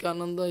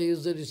Rasikananda, he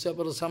is the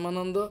disciple of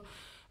Samananda.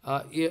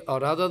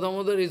 Radha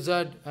Damodar is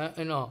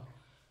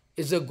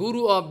is a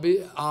guru of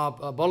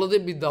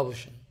Baladev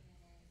Vidyabhushan.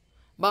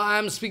 But I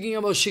am speaking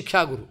about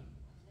Shiksha Guru.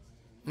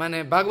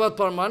 Mane Bhagavad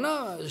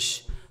Parampara,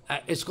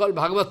 it's called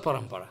Bhagavad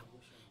Parampara.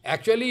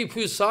 Actually, if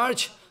you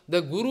search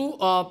the guru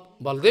of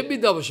Baladev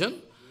Vidyabhushan,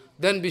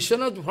 then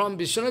from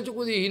Vishwanath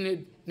Chakravarti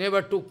he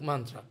never took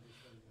mantra,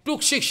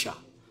 took Shiksha.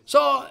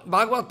 So,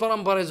 Bhagavad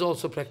Parampara is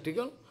also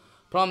practical.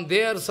 From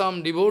there,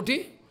 some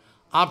devotee.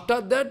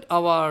 After that,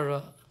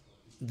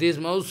 this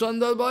Madhusudan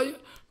Das Babaji.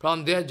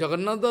 From there,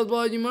 Janardan Das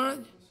Babaji Maharaj.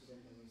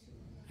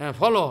 And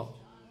follow.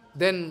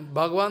 Then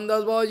Bhagavan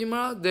Das Babaji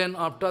Maharaj. Then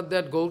after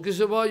that,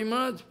 Gaurkishore Babaji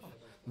Maharaj.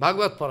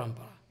 Bhagavad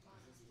Parampara.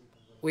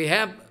 We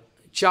have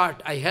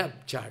chart. I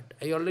have chart.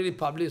 I already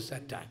published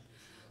that time.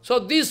 So,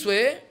 this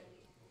way,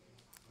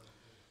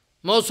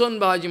 Madhusudan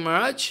Babaji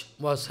Maharaj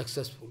was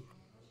successful.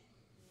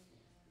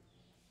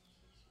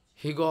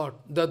 He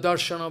got the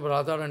darshan of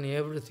Radharani,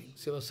 everything.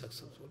 She was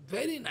successful.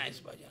 Very nice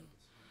bhajan.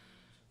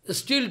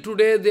 Still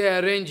today they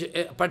arrange,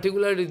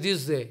 particularly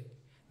this day,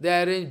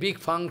 they arrange big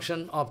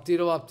function of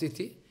Tirobhav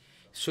Tithi,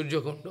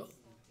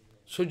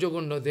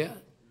 Suryakundo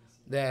there.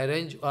 They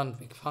arrange one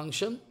big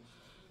function.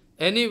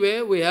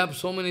 Anyway, we have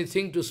so many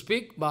things to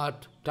speak,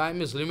 but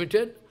time is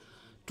limited.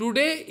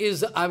 Today is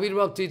the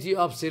Avirbhav Tithi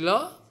of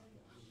Srila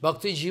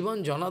Bhakti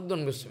Jivan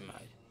Janardan Goswami Maharaj.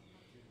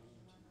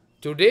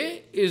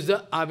 Today is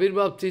the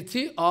Avirbhav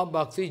Tithi of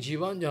Bhakti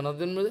Jivan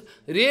Janardan Maharaj.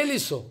 Really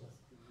so.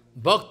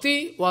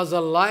 Bhakti was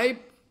alive.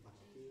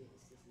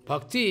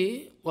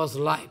 Bhakti was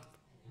life.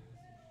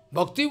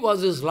 Bhakti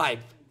was his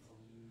life.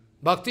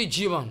 Bhakti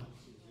Jivan.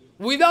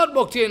 Without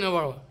Bhakti,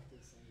 never.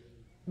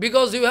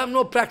 Because you have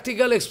no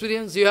practical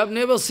experience. You have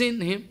never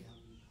seen him.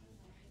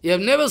 You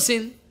have never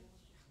seen.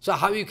 So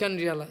how you can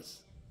realize?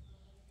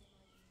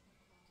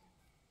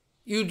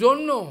 You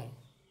don't know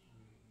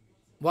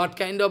what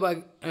kind of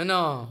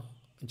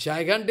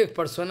gigantic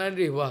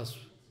personality he was.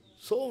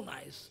 So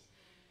nice.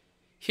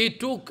 He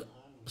took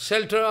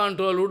shelter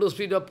unto a lotus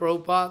feet of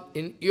Prabhupada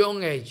in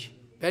young age,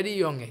 very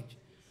young age.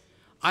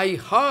 I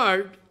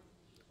heard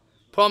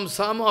from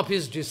some of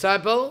his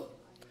disciples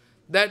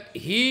that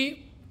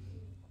he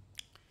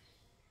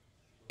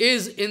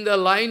is in the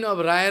line of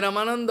Raya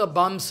Ramananda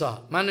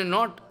Bamsa, meaning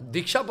not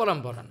Diksha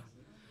Parampara.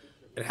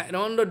 Raya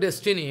Ramananda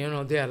destiny,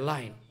 their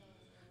line.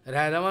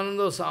 Raya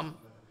Ramananda some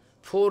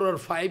 4 or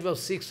 5 or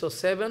 6 or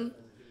 7,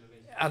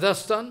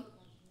 Adhastan,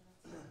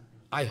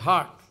 I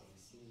heard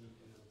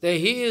that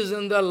he is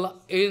in the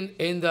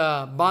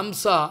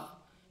Bamsa,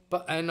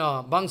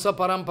 Bangsa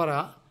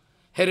Parampara,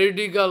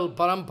 heretical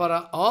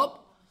Parampara of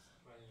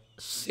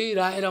Sri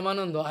Raya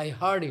Ramananda. I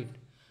heard it.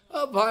 I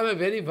have a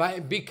very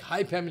big,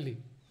 high family.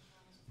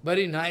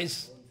 Very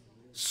nice.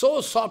 So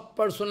soft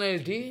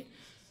personality.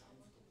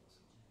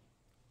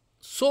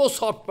 So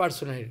soft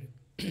personality.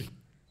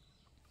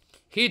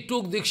 He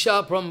took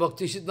Diksha from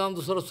Bhakti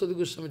Siddhanta Saraswati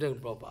Goswami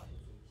Prabhupada.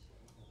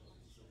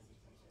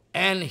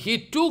 And he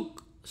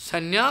took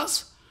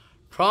sannyas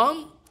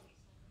from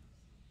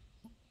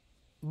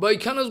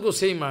Vaishnav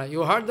Goswami Maharaj.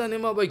 You heard the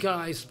name of Vaishnav.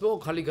 I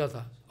spoke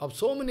ХариКатха of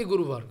so many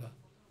Guru Varga.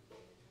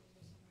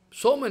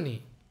 So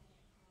many.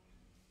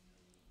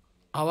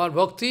 Our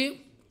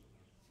Bhakti,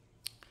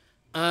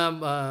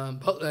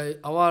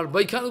 our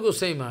Vaishnav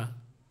Goswami Maharaj.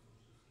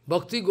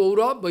 Bhakti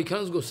Gaurav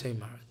Vaishnav Goswami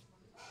Maharaj.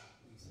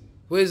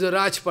 Who is a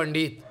Raj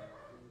Pandit.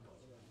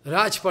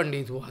 Raj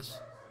Pandit was.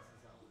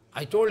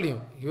 I told him,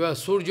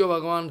 Surya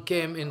Bhagavan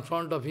came in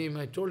front of him,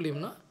 I told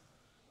him,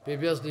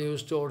 Previously he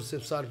used to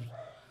worship service.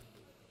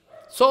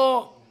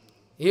 So,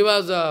 he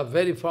was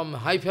very from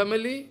high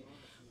family.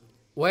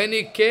 When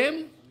he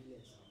came,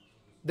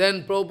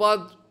 then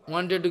Prabhupada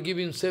wanted to give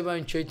him seva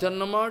in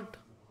Chaitanya Math.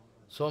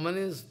 So many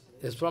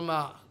is from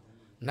a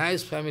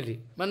nice family,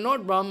 but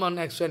not Brahman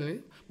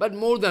externally, but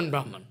more than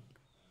Brahman.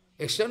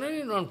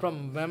 Externally not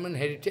from Brahman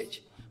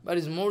heritage, but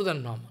is more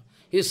than Brahman.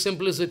 His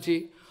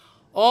simplicity,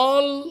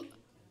 all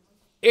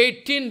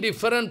 18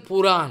 different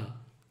Puran,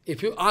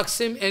 if you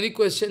ask him any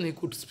question, he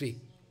could speak.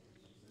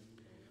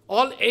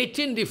 All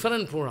 18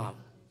 different Puran.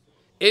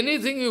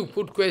 Anything you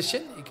put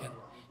question, he can.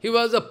 He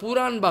was a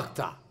Puran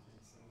Bhakta.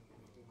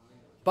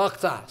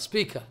 Bhakta,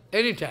 speaker,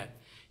 anytime.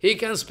 He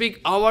can speak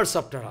hours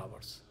after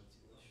hours.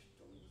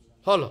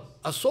 Follow.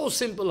 So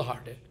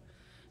simple-hearted.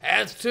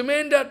 Has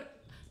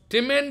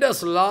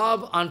tremendous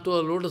love unto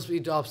the lotus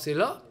feet of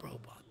Srila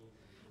Prabhupada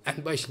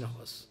and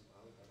Vaishnavas.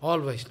 All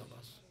Vaishnavas.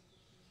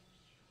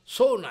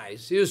 So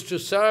nice. He used to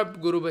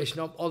serve Guru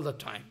Vaishnav all the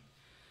time.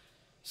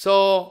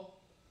 So,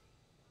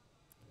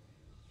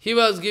 he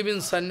was given,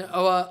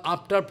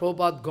 after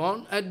Prabhupada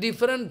gone, at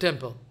different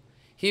temple.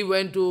 He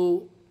went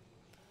to,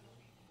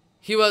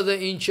 he was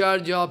in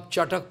charge of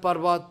Chatak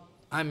Parvat,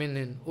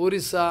 in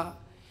Orissa.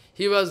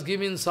 He was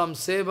given some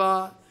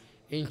seva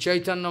in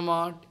Chaitanya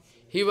Math.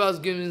 He was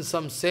given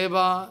some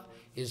seva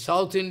in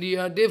South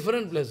India,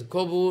 different places,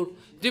 Kobur,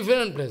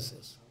 different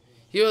places.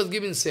 He was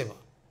given seva.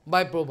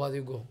 By Prabhupada,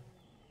 you go.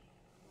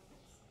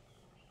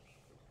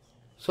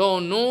 So,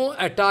 no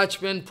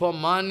attachment for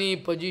money,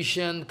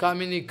 position,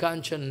 Kamini,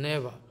 Kanchan,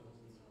 never.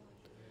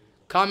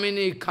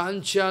 Kamini,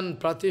 Kanchan,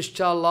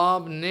 Pratishtha,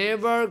 love,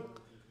 never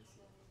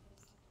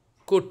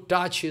could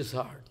touch his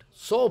heart.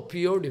 So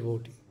pure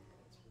devotee.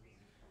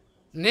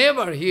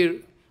 Never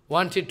he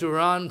wanted to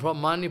run from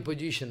money,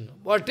 position.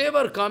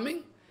 Whatever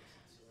coming,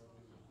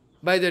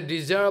 by the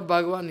desire of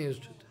Bhagavan, he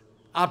used to do.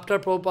 After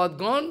Prabhupada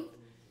gone,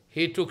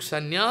 he took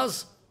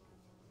sannyas.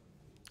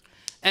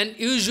 And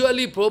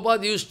usually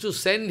Prabhupada used to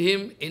send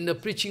him in the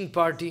preaching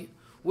party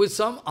with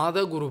some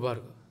other Guru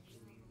Varga.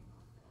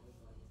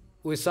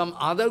 With some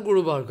other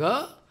Guru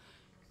Varga,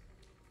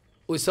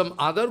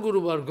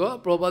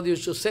 Prabhupada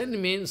used to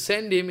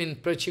send him in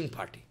preaching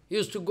party. He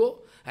used to go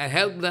and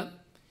help them.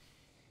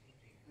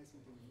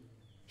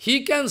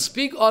 He can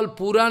speak all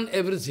Puran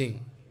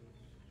everything.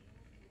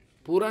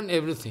 Puran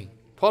everything.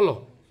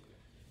 Follow.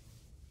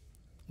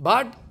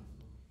 But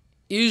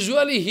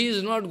usually he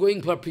is not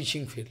going for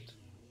preaching field.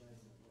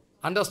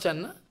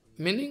 Understand, na?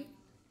 Meaning?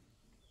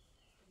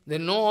 They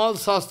know all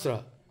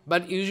Shastra,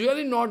 but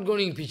usually not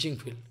going in preaching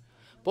field.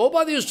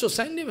 Prabhupada used to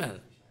send him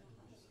in.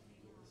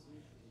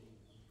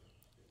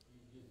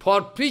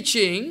 For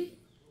preaching,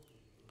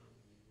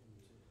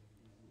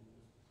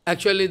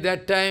 actually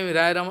that time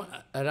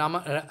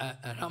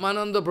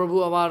Ramananda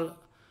Prabhu,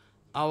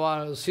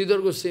 our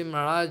Siddha Goswami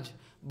Maharaj,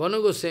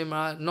 Banu Goswami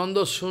Maharaj,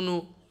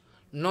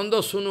 Nanda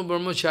Sunu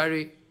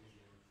Brahmachari,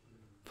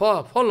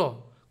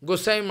 follow.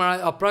 Goswami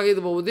Maharaj, Apragita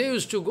Babu, they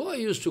used to go, I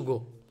used to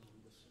go.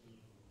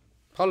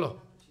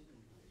 Follow.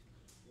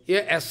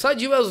 Yeah, as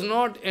such he was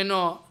not,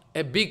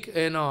 a big,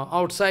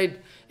 outside,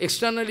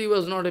 externally he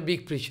was not a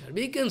big preacher.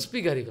 He can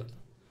speak ХариКатха.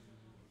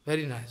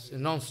 Very nice,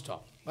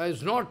 non-stop. But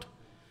it's not,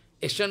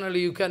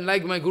 externally you can,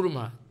 like my Guru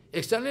Maharaj.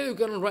 Externally you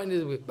cannot write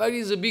his book, but he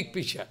is a big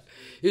preacher.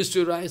 He used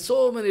to write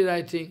so many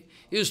writing.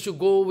 He used to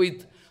go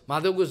with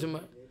Madhav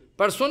Goswami.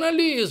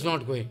 Personally he is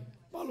not going.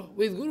 Follow,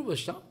 with Guru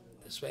Vaishnav,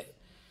 this way.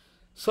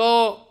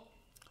 So,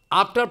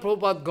 after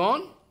Prabhupada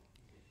gone,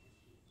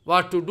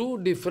 what to do,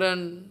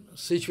 different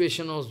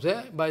situation was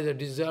there by the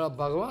desire of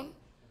Bhagavan.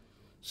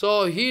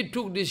 So, he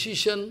took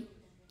decision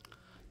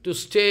to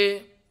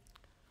stay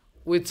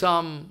with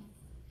some,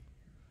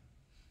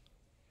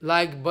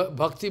 like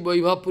Bhakti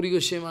Vaibhav Puri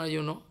Goswami Maharaj,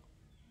 you know,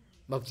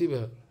 Bhakti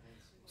Vaibhav.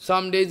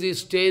 Some days he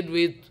stayed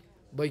with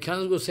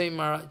Vaishnav Goswami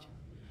Maharaj.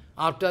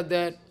 After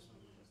that,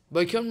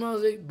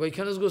 Vaishnav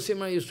Goswami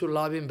Maharaj used to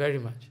love him very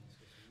much.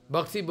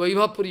 Bhakti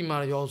Vaibhav Puri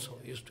Maharaj also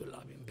used to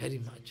love him very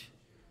much.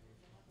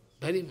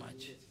 Very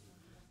much.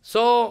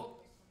 So,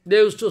 they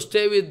used to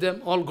stay with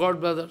them, all God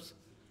brothers.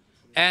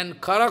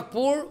 And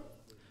Kharagpur,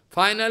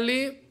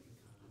 finally,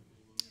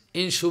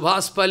 in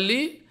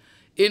Subhaspalli,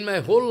 in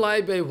my whole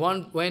life I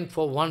went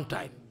for one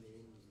time.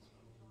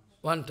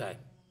 One time.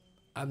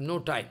 I have no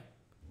time.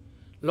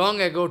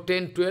 Long ago,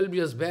 10, 12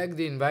 years back,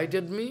 they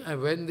invited me. I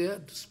went there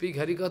to speak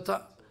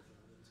ХариКатха.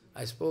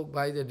 I spoke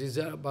by the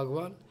desire of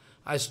Bhagavan.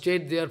 I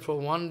stayed there for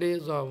 1 day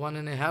or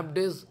 1.5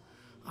 days.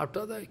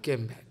 After that, I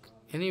came back.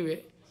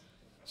 Anyway,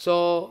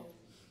 so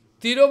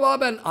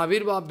Tirobhav and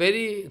Avirbhav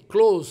very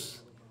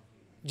close.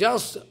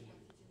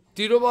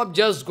 Tirobhav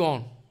just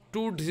gone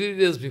 2-3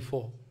 days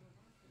before,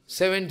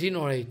 17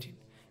 or 18.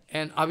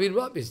 And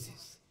Avirbhav is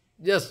this.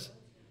 Just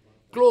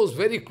close,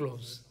 very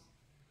close.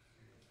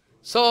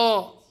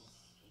 So,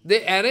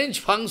 they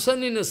arrange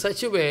function in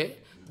such a way,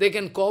 they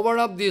can cover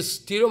up this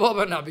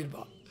Tirobhav and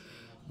Avirbhav.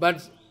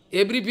 But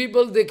every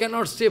people, they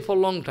cannot stay for a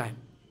long time.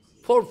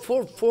 For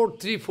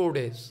 3-4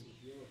 days.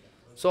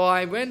 So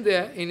I went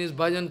there in his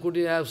bhajan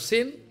kutir. I have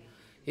seen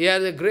he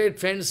has a great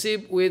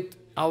friendship with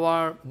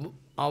our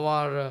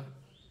our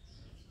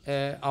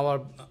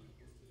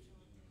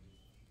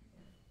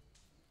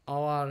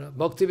our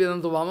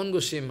Bhaktivedanta Vaman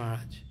Goswami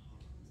Maharaj.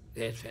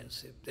 Their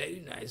friendship,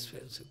 very nice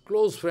friendship,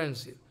 close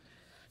friendship.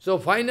 So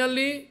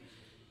finally,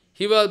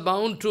 he was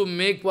bound to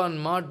make one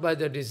mart by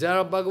the desire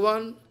of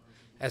Bhagavan,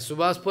 as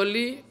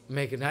Subhaspalli,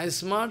 make a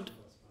nice mart.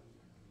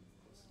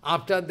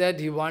 After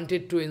that, he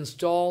wanted to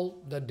install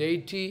the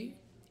deity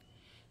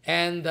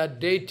and the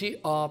deity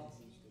of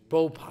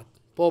Prabhupada.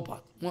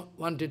 Prabhupada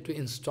wanted to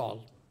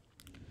install.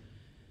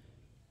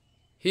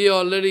 He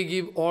already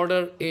gave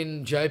order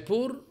in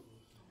Jaipur,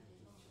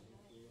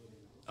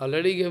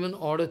 already given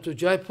order to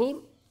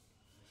Jaipur.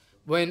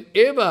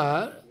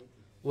 Whenever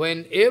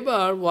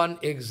one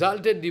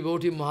exalted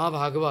devotee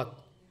Mahabhagavat,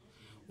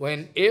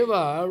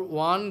 whenever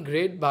one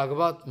great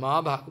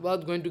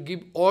Mahabhagavat going to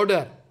give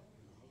order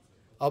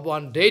of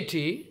one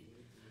deity,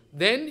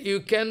 then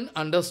you can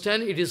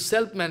understand it is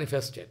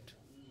self-manifested.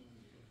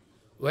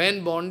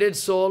 When bonded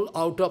soul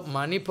out of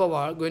money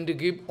power going to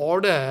give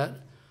order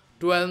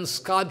to a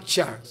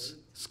sculpture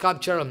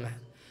of man,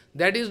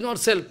 that is not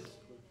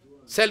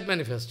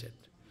self-manifested.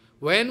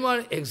 When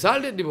one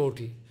exalted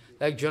devotee,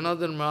 like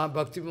Janardan Maharaj,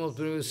 Bhakti Jivan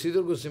Janardan,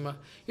 Siddha Goswami,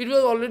 it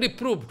was already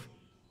proved.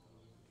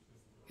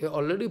 It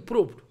already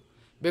proved.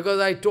 Because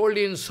I told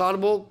you in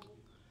Sarbok,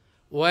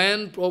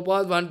 when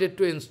Prabhupada wanted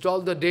to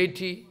install the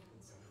deity,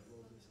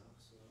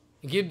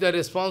 give the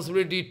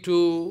responsibility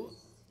to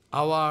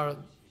our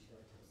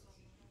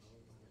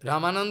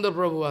Ramananda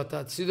Prabhu,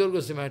 Siddha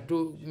Goswami,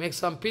 to make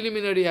some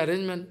preliminary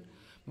arrangement,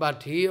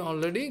 but he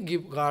already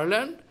give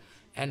garland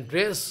and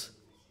dress.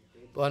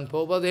 When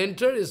Prabhupada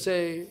entered, he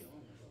say,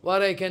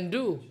 what I can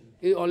do?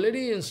 Is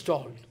already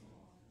installed.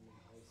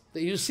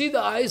 You see the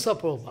eyes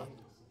of Prabhupada.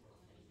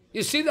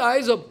 You see the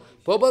eyes of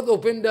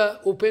Prabhupada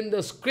open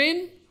the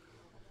screen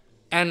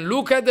and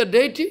look at the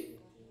deity.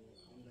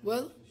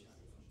 Well,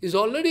 it's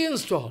already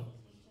installed.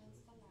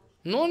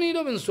 No need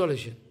of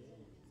installation.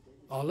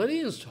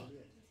 Already installed.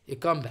 He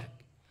come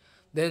back.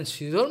 Then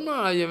Sridhar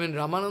Maharaj,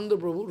 Ramananda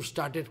Prabhu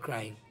started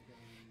crying.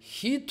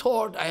 He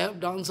thought, I have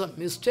done some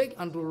mistake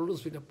unto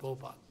lotus feet of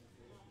Prabhupada.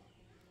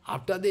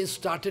 After they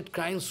started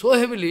crying so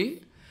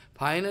heavily,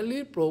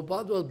 finally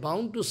Prabhupada was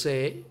bound to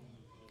say,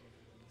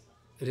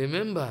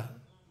 remember,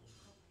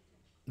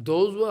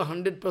 those who are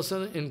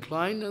 100%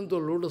 inclined unto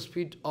the lotus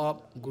feet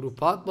of Guru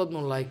Padma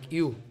like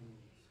you,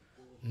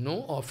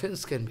 no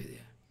offense can be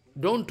there.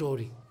 Don't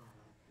worry.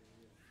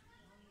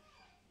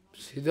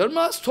 Sridhar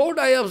Maharaj thought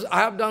I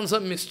have done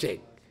some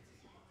mistake.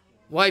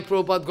 Why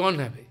Prabhupada gone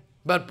away?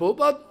 But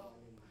Prabhupada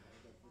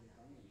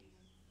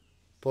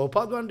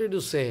wanted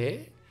to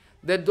say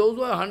that those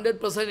who are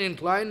 100%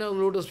 inclined on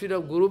the lotus feet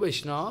of Guru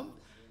Vaishnav,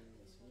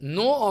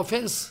 no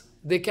offense,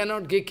 they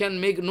can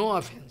make no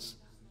offense.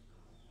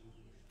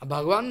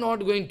 Bhagavan not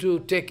going to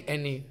take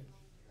any,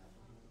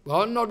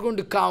 Bhagavan not going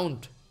to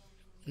count.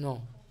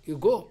 No, you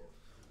go.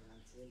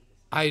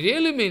 I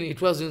really mean it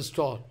was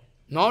installed.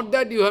 Not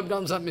that you have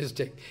done some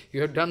mistake.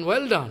 You have done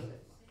well done.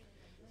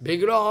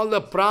 Vigraha, all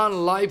the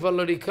pran, life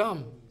already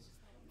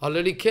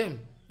came.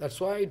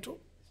 That's why I told.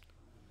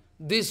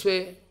 This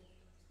way,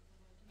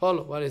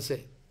 follow what I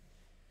say.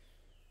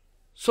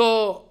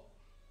 So,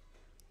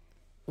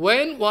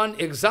 when one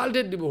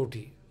exalted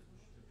devotee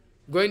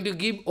going to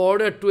give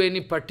order to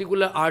any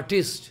particular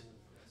artist,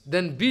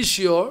 then be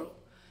sure,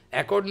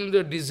 according to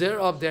the desire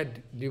of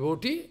that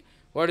devotee,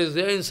 what is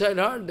there inside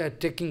her, that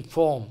taking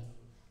form.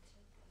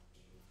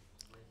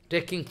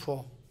 Taking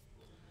form.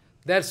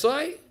 That's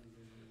why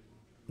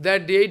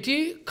that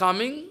deity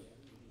coming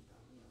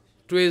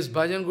to his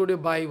bhajan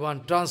kutir by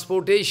one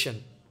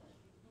transportation.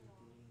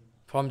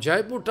 From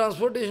Jaipur,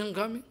 transportation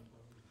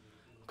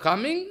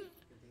coming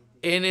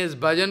in his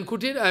bhajan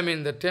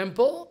kutir, the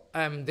temple,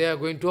 they are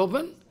going to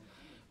open.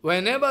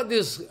 Whenever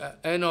this,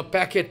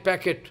 packet,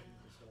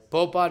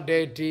 Prabhupada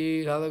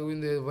deity, Radha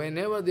Govinda,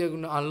 whenever they are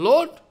going to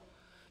unload,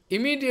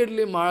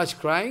 immediately Maharaj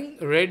crying,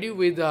 ready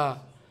with the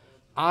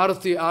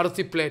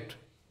arati plate.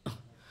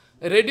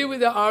 Ready with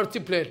the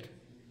arati plate.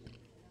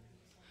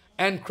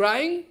 And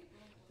crying,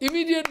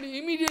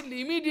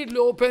 immediately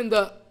open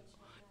the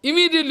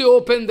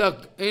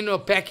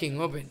packing,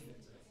 open.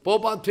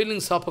 Prabhupada feeling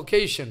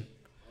suffocation.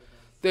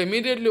 Then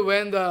immediately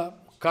when the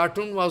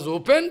cartoon was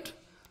opened,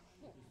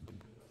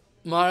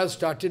 Maharaj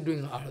started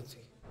doing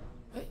arati.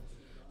 Right?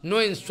 No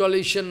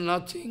installation,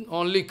 nothing,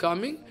 only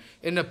coming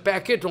in a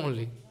packet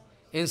only,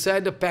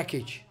 inside the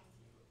package.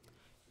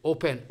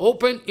 Open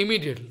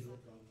immediately.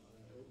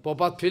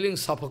 Prabhupada feeling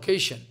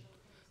suffocation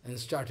and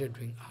started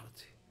doing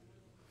arati.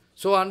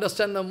 So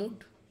understand the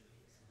mood?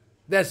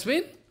 That's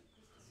mean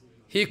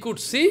he could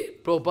see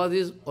Prabhupada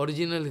is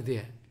originally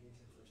there.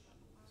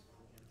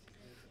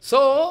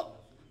 So,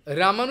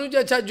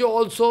 Ramanujacharya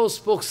also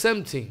spoke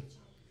same thing.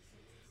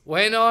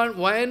 When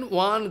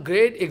one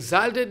great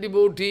exalted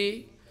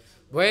devotee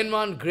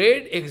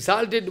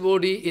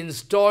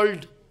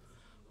installed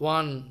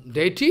one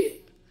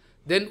deity,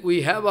 then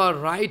we have a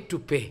right to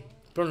pay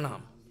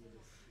pranam.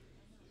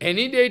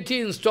 Any deity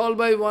installed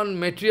by one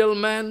material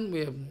man, we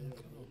have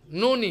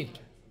no need.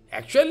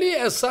 Actually,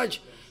 as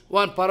such,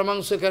 one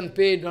Paramahansa can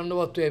pay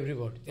Dandavat to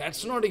everybody.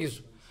 That's not a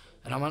issue.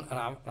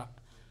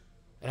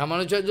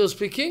 Ramanujacharya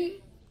speaking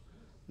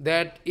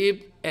that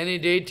if any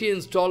deity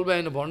installed by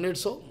any bonded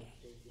soul,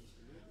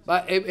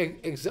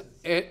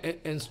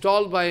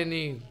 installed by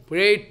any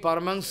great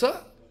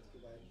Paramahansa,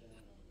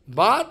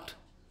 but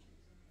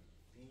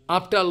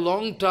after a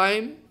long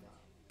time,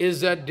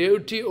 is that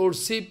deity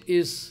worship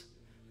is,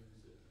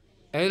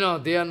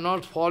 they are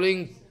not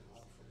following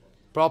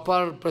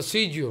proper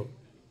procedure,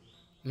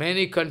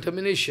 many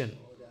contamination.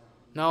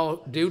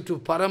 Now, due to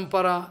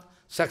parampara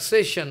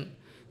succession,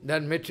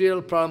 that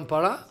material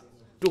parampara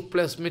took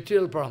place,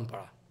 material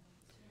parampara.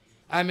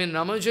 I mean,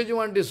 Ramanujacharya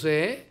want to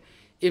say,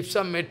 if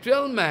some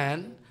material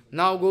man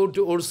now go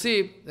to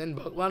worship, then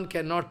Bhagavan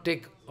cannot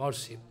take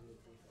worship.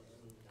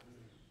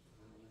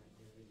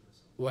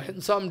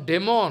 When some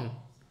demon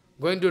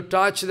going to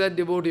touch that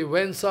devotee,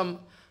 when some,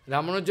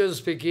 Ramanuja is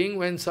speaking,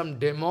 when some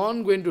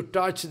demon going to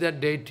touch that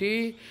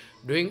deity,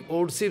 doing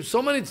worship,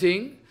 so many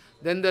things,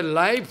 then the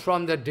life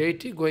from the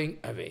deity going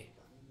away.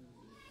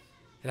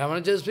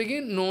 Ramanuja is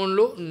speaking,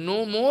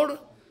 no more,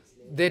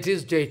 that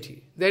is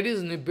deity. That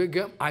is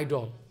become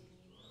idol.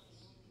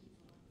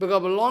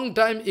 Because a long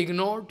time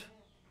ignored.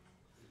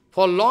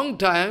 For a long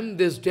time,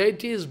 this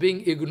deity is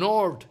being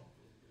ignored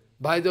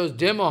by those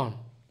demons.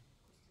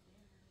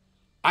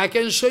 I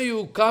can show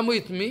you, come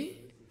with me,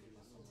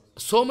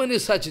 so many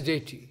such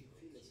deity.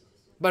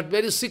 But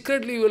very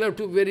secretly you will have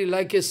to very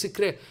like a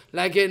secret,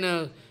 like in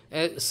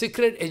a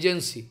secret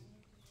agency.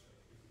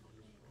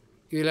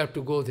 You will have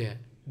to go there.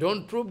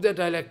 Don't prove that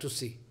I like to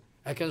see.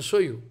 I can show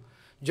you.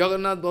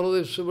 Jagannath,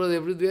 Baladev,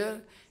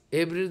 Subhadra,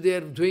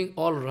 everywhere doing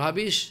all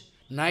rubbish.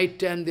 Night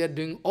time they are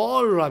doing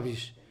all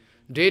rubbish.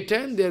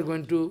 Daytime they are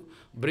going to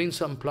bring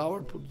some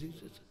flower, put this,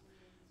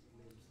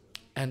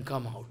 and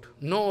come out.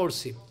 No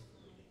worship.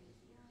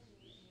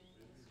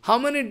 How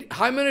many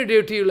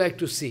deity you like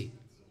to see?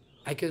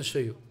 I can show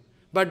you.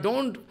 But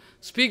don't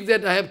speak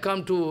that I have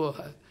come to,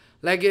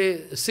 like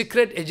a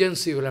secret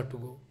agency you will have to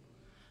go.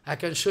 I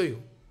can show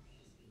you.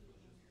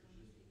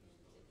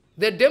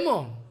 They're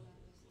demon.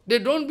 They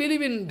don't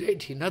believe in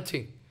deity,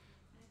 nothing.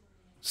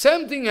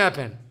 Same thing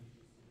happened.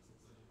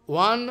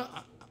 One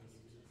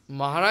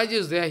Maharaj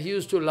is there, he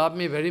used to love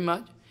me very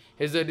much.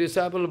 He is a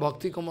disciple of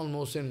Bhakti Jivan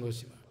Janardan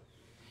Goswami.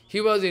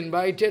 He was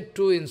invited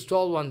to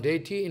install one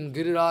deity in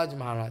Giriraj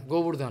Maharaj,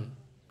 Govardhan.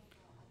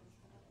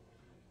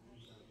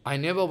 I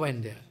never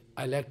went there.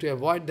 I like to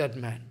avoid that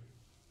man.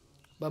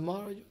 But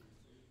Maharaj,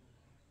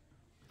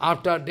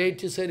 after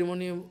deity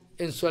ceremony,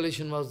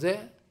 installation was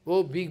there.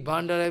 Oh, big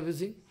bhandara,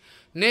 everything.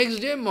 Next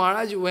day,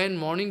 Maharaj went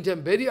morning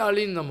time, very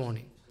early in the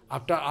morning.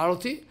 After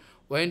Arati,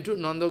 went to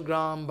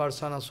Nandagram,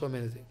 Barsana, so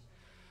many things.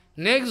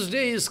 Next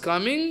day he is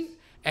coming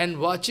and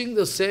watching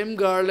the same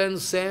garland,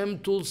 same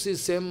tulsi,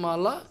 same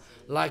mala,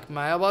 like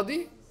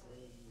Mayavadi.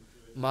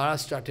 Maharaj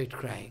started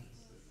crying.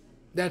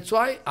 That's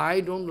why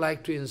I don't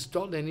like to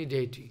install any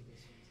deity.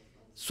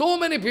 So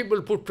many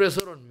people put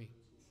pressure on me.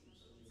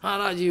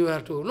 Maharaj, you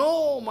have to,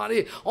 no,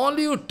 Maharaj,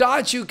 only you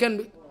touch, you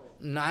can.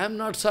 I am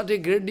not such a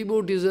great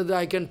devotee that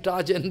I can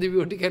touch and the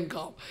devotee can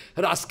come.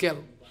 Rascal.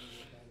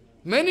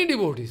 Many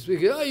devotees,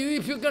 because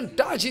if you can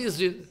touch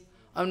his...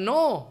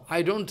 no,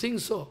 I don't think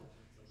so.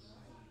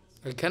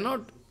 I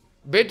cannot.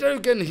 Better you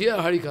can hear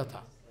ХариКатха.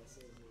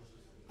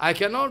 I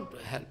cannot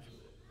help.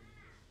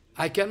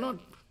 I cannot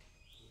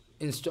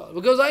install.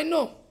 Because I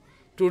know,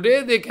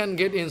 today they can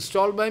get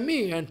installed by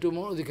me and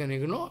tomorrow they can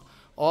ignore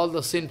all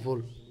the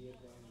sinful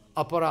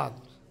aparad.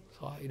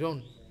 So I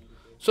don't.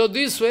 So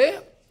this way,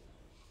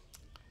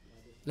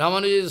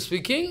 Ramanuja is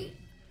speaking,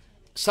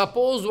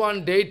 suppose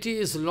one deity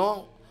is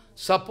long,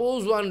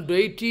 suppose one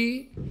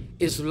deity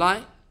is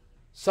lying,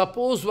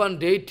 suppose one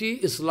deity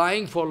is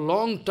lying for a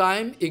long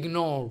time,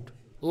 ignored,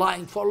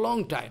 lying for a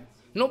long time.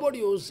 Nobody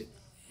knows it.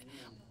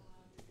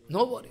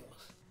 Nobody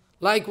knows.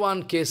 Like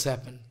one case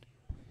happened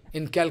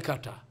in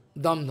Calcutta,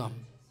 Dam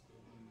Dam.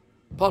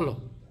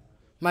 Follow.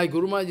 My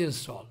Guru Maharaj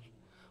installed.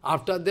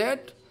 After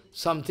that,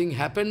 something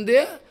happened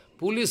there,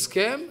 police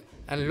came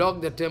and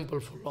locked the temple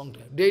for a long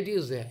time. Deity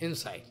is there,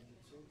 inside.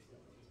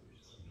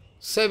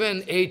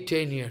 7, 8,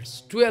 10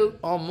 years, 12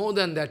 or more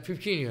than that,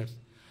 15 years.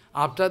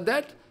 After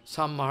that,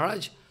 some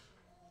Maharaj,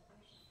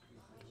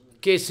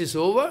 case is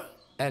over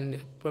and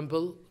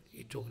temple,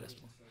 he took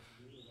responsibility.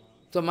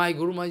 So my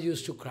Guru Maharaj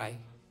used to cry.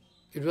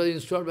 It was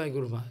installed by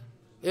Guru Maharaj.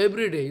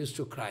 Every day he used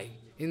to cry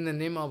in the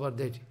name of our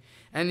deity.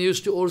 And he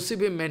used to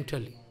worship him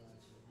mentally.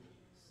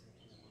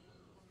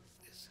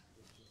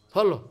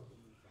 Follow.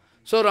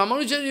 So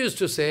Ramanuja used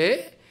to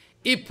say,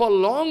 if for a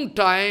long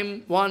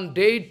time one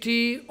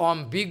deity or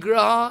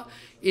vigraha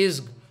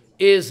is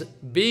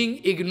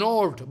being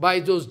ignored by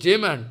those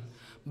demons,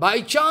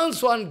 by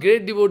chance one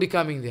great devotee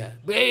coming there,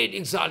 great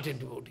exalted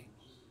devotee,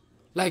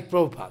 like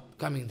Prabhupada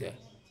coming there,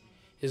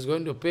 is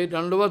going to pay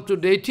dandavat to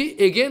deity,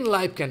 again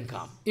life can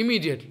come,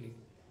 immediately.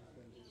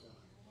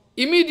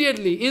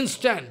 Immediately,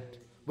 instant.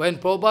 When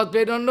Prabhupada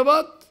paid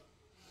dandavat,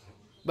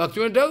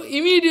 Bhakti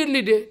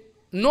immediately,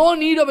 no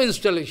need of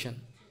installation.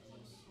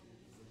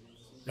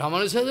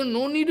 Ramanuja says,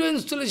 no need of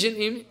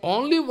installation.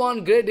 Only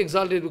one great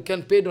exalted who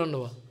can pay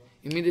Dandava.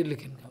 Immediately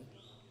can come.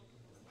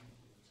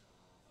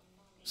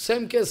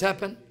 Same case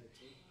happened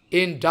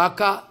in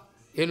Dhaka,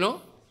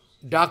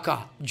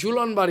 Dhaka,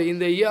 Julanbari, in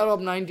the year of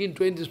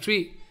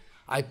 1923.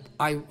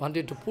 I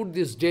wanted to put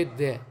this date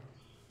there.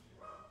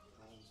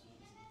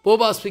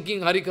 Prabhupada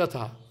speaking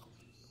Harikatha.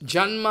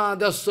 Janma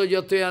dasya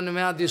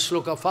jataya this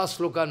sloka, first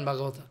sloka in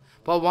Bhagavatam,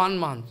 for 1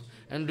 month,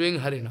 and doing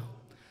Harinam.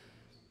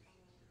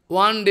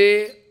 One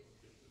day,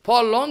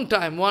 for a long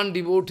time, one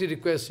devotee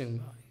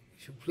requesting,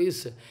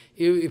 please,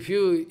 if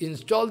you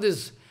install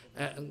this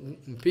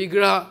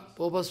Vigraha,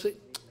 Prabhupada speak,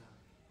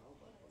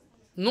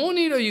 no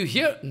need of you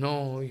here.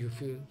 No, you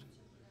feel.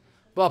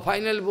 But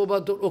finally,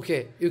 Prabhupada told,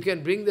 okay, you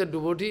can bring the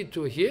devotee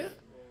to here.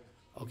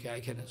 Okay, I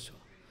can install.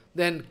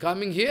 Then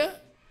coming here,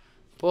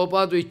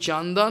 Prabhupada with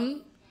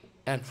chandan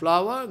and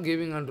flower,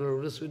 giving unto the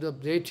lotus feet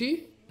of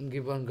deity, and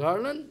give one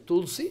garland,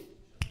 tulsi.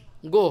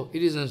 Go,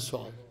 it is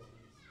installed.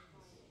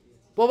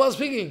 Prabhupada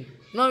speaking,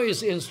 now it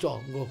is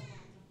installed, go.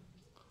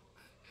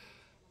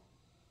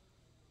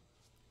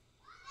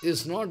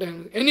 It's not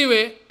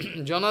anyway,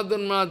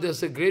 Janardan Maharaj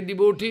is a great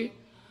devotee.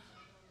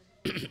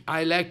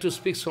 I like to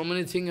speak so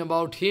many things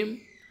about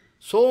him.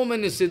 So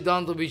many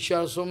Siddhanta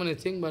Vichar, so many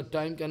things, but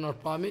time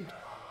cannot permit.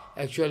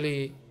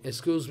 Actually,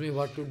 excuse me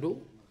what to do.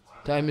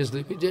 Time is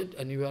limited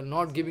and you are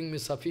not giving me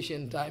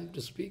sufficient time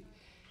to speak.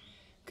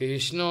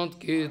 Krishna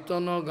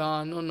Kirtana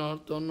Gana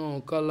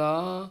Nartano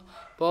Kala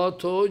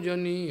Patho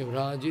Jani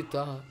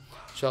Rajita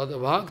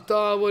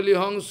Sadbhakta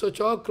Valihangsa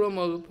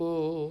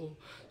Chakramalpo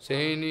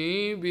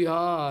Seni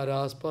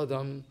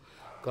Viharaspadam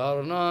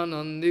Karna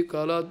Nandi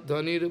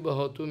Kaladhanir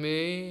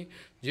Bahatume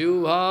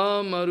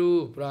Jivha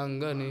Maru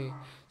Prangane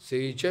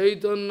Sri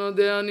Chaitanya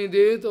Dayani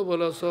Deta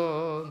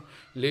Balasan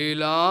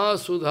Leela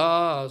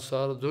Sudha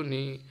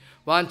Sardhuni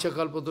Vancha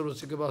Kalpataru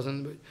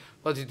Sikhapasan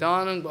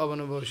Patitanang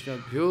Pavana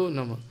Vaishnavyo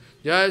Nama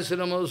Jai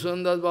Srila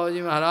Madhusudan Das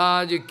Babaji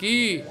Maharaj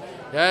ki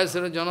Jai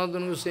Srila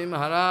Janardan Goswami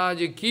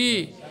Maharaj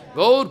ki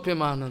Gaur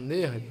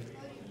Premanande Hari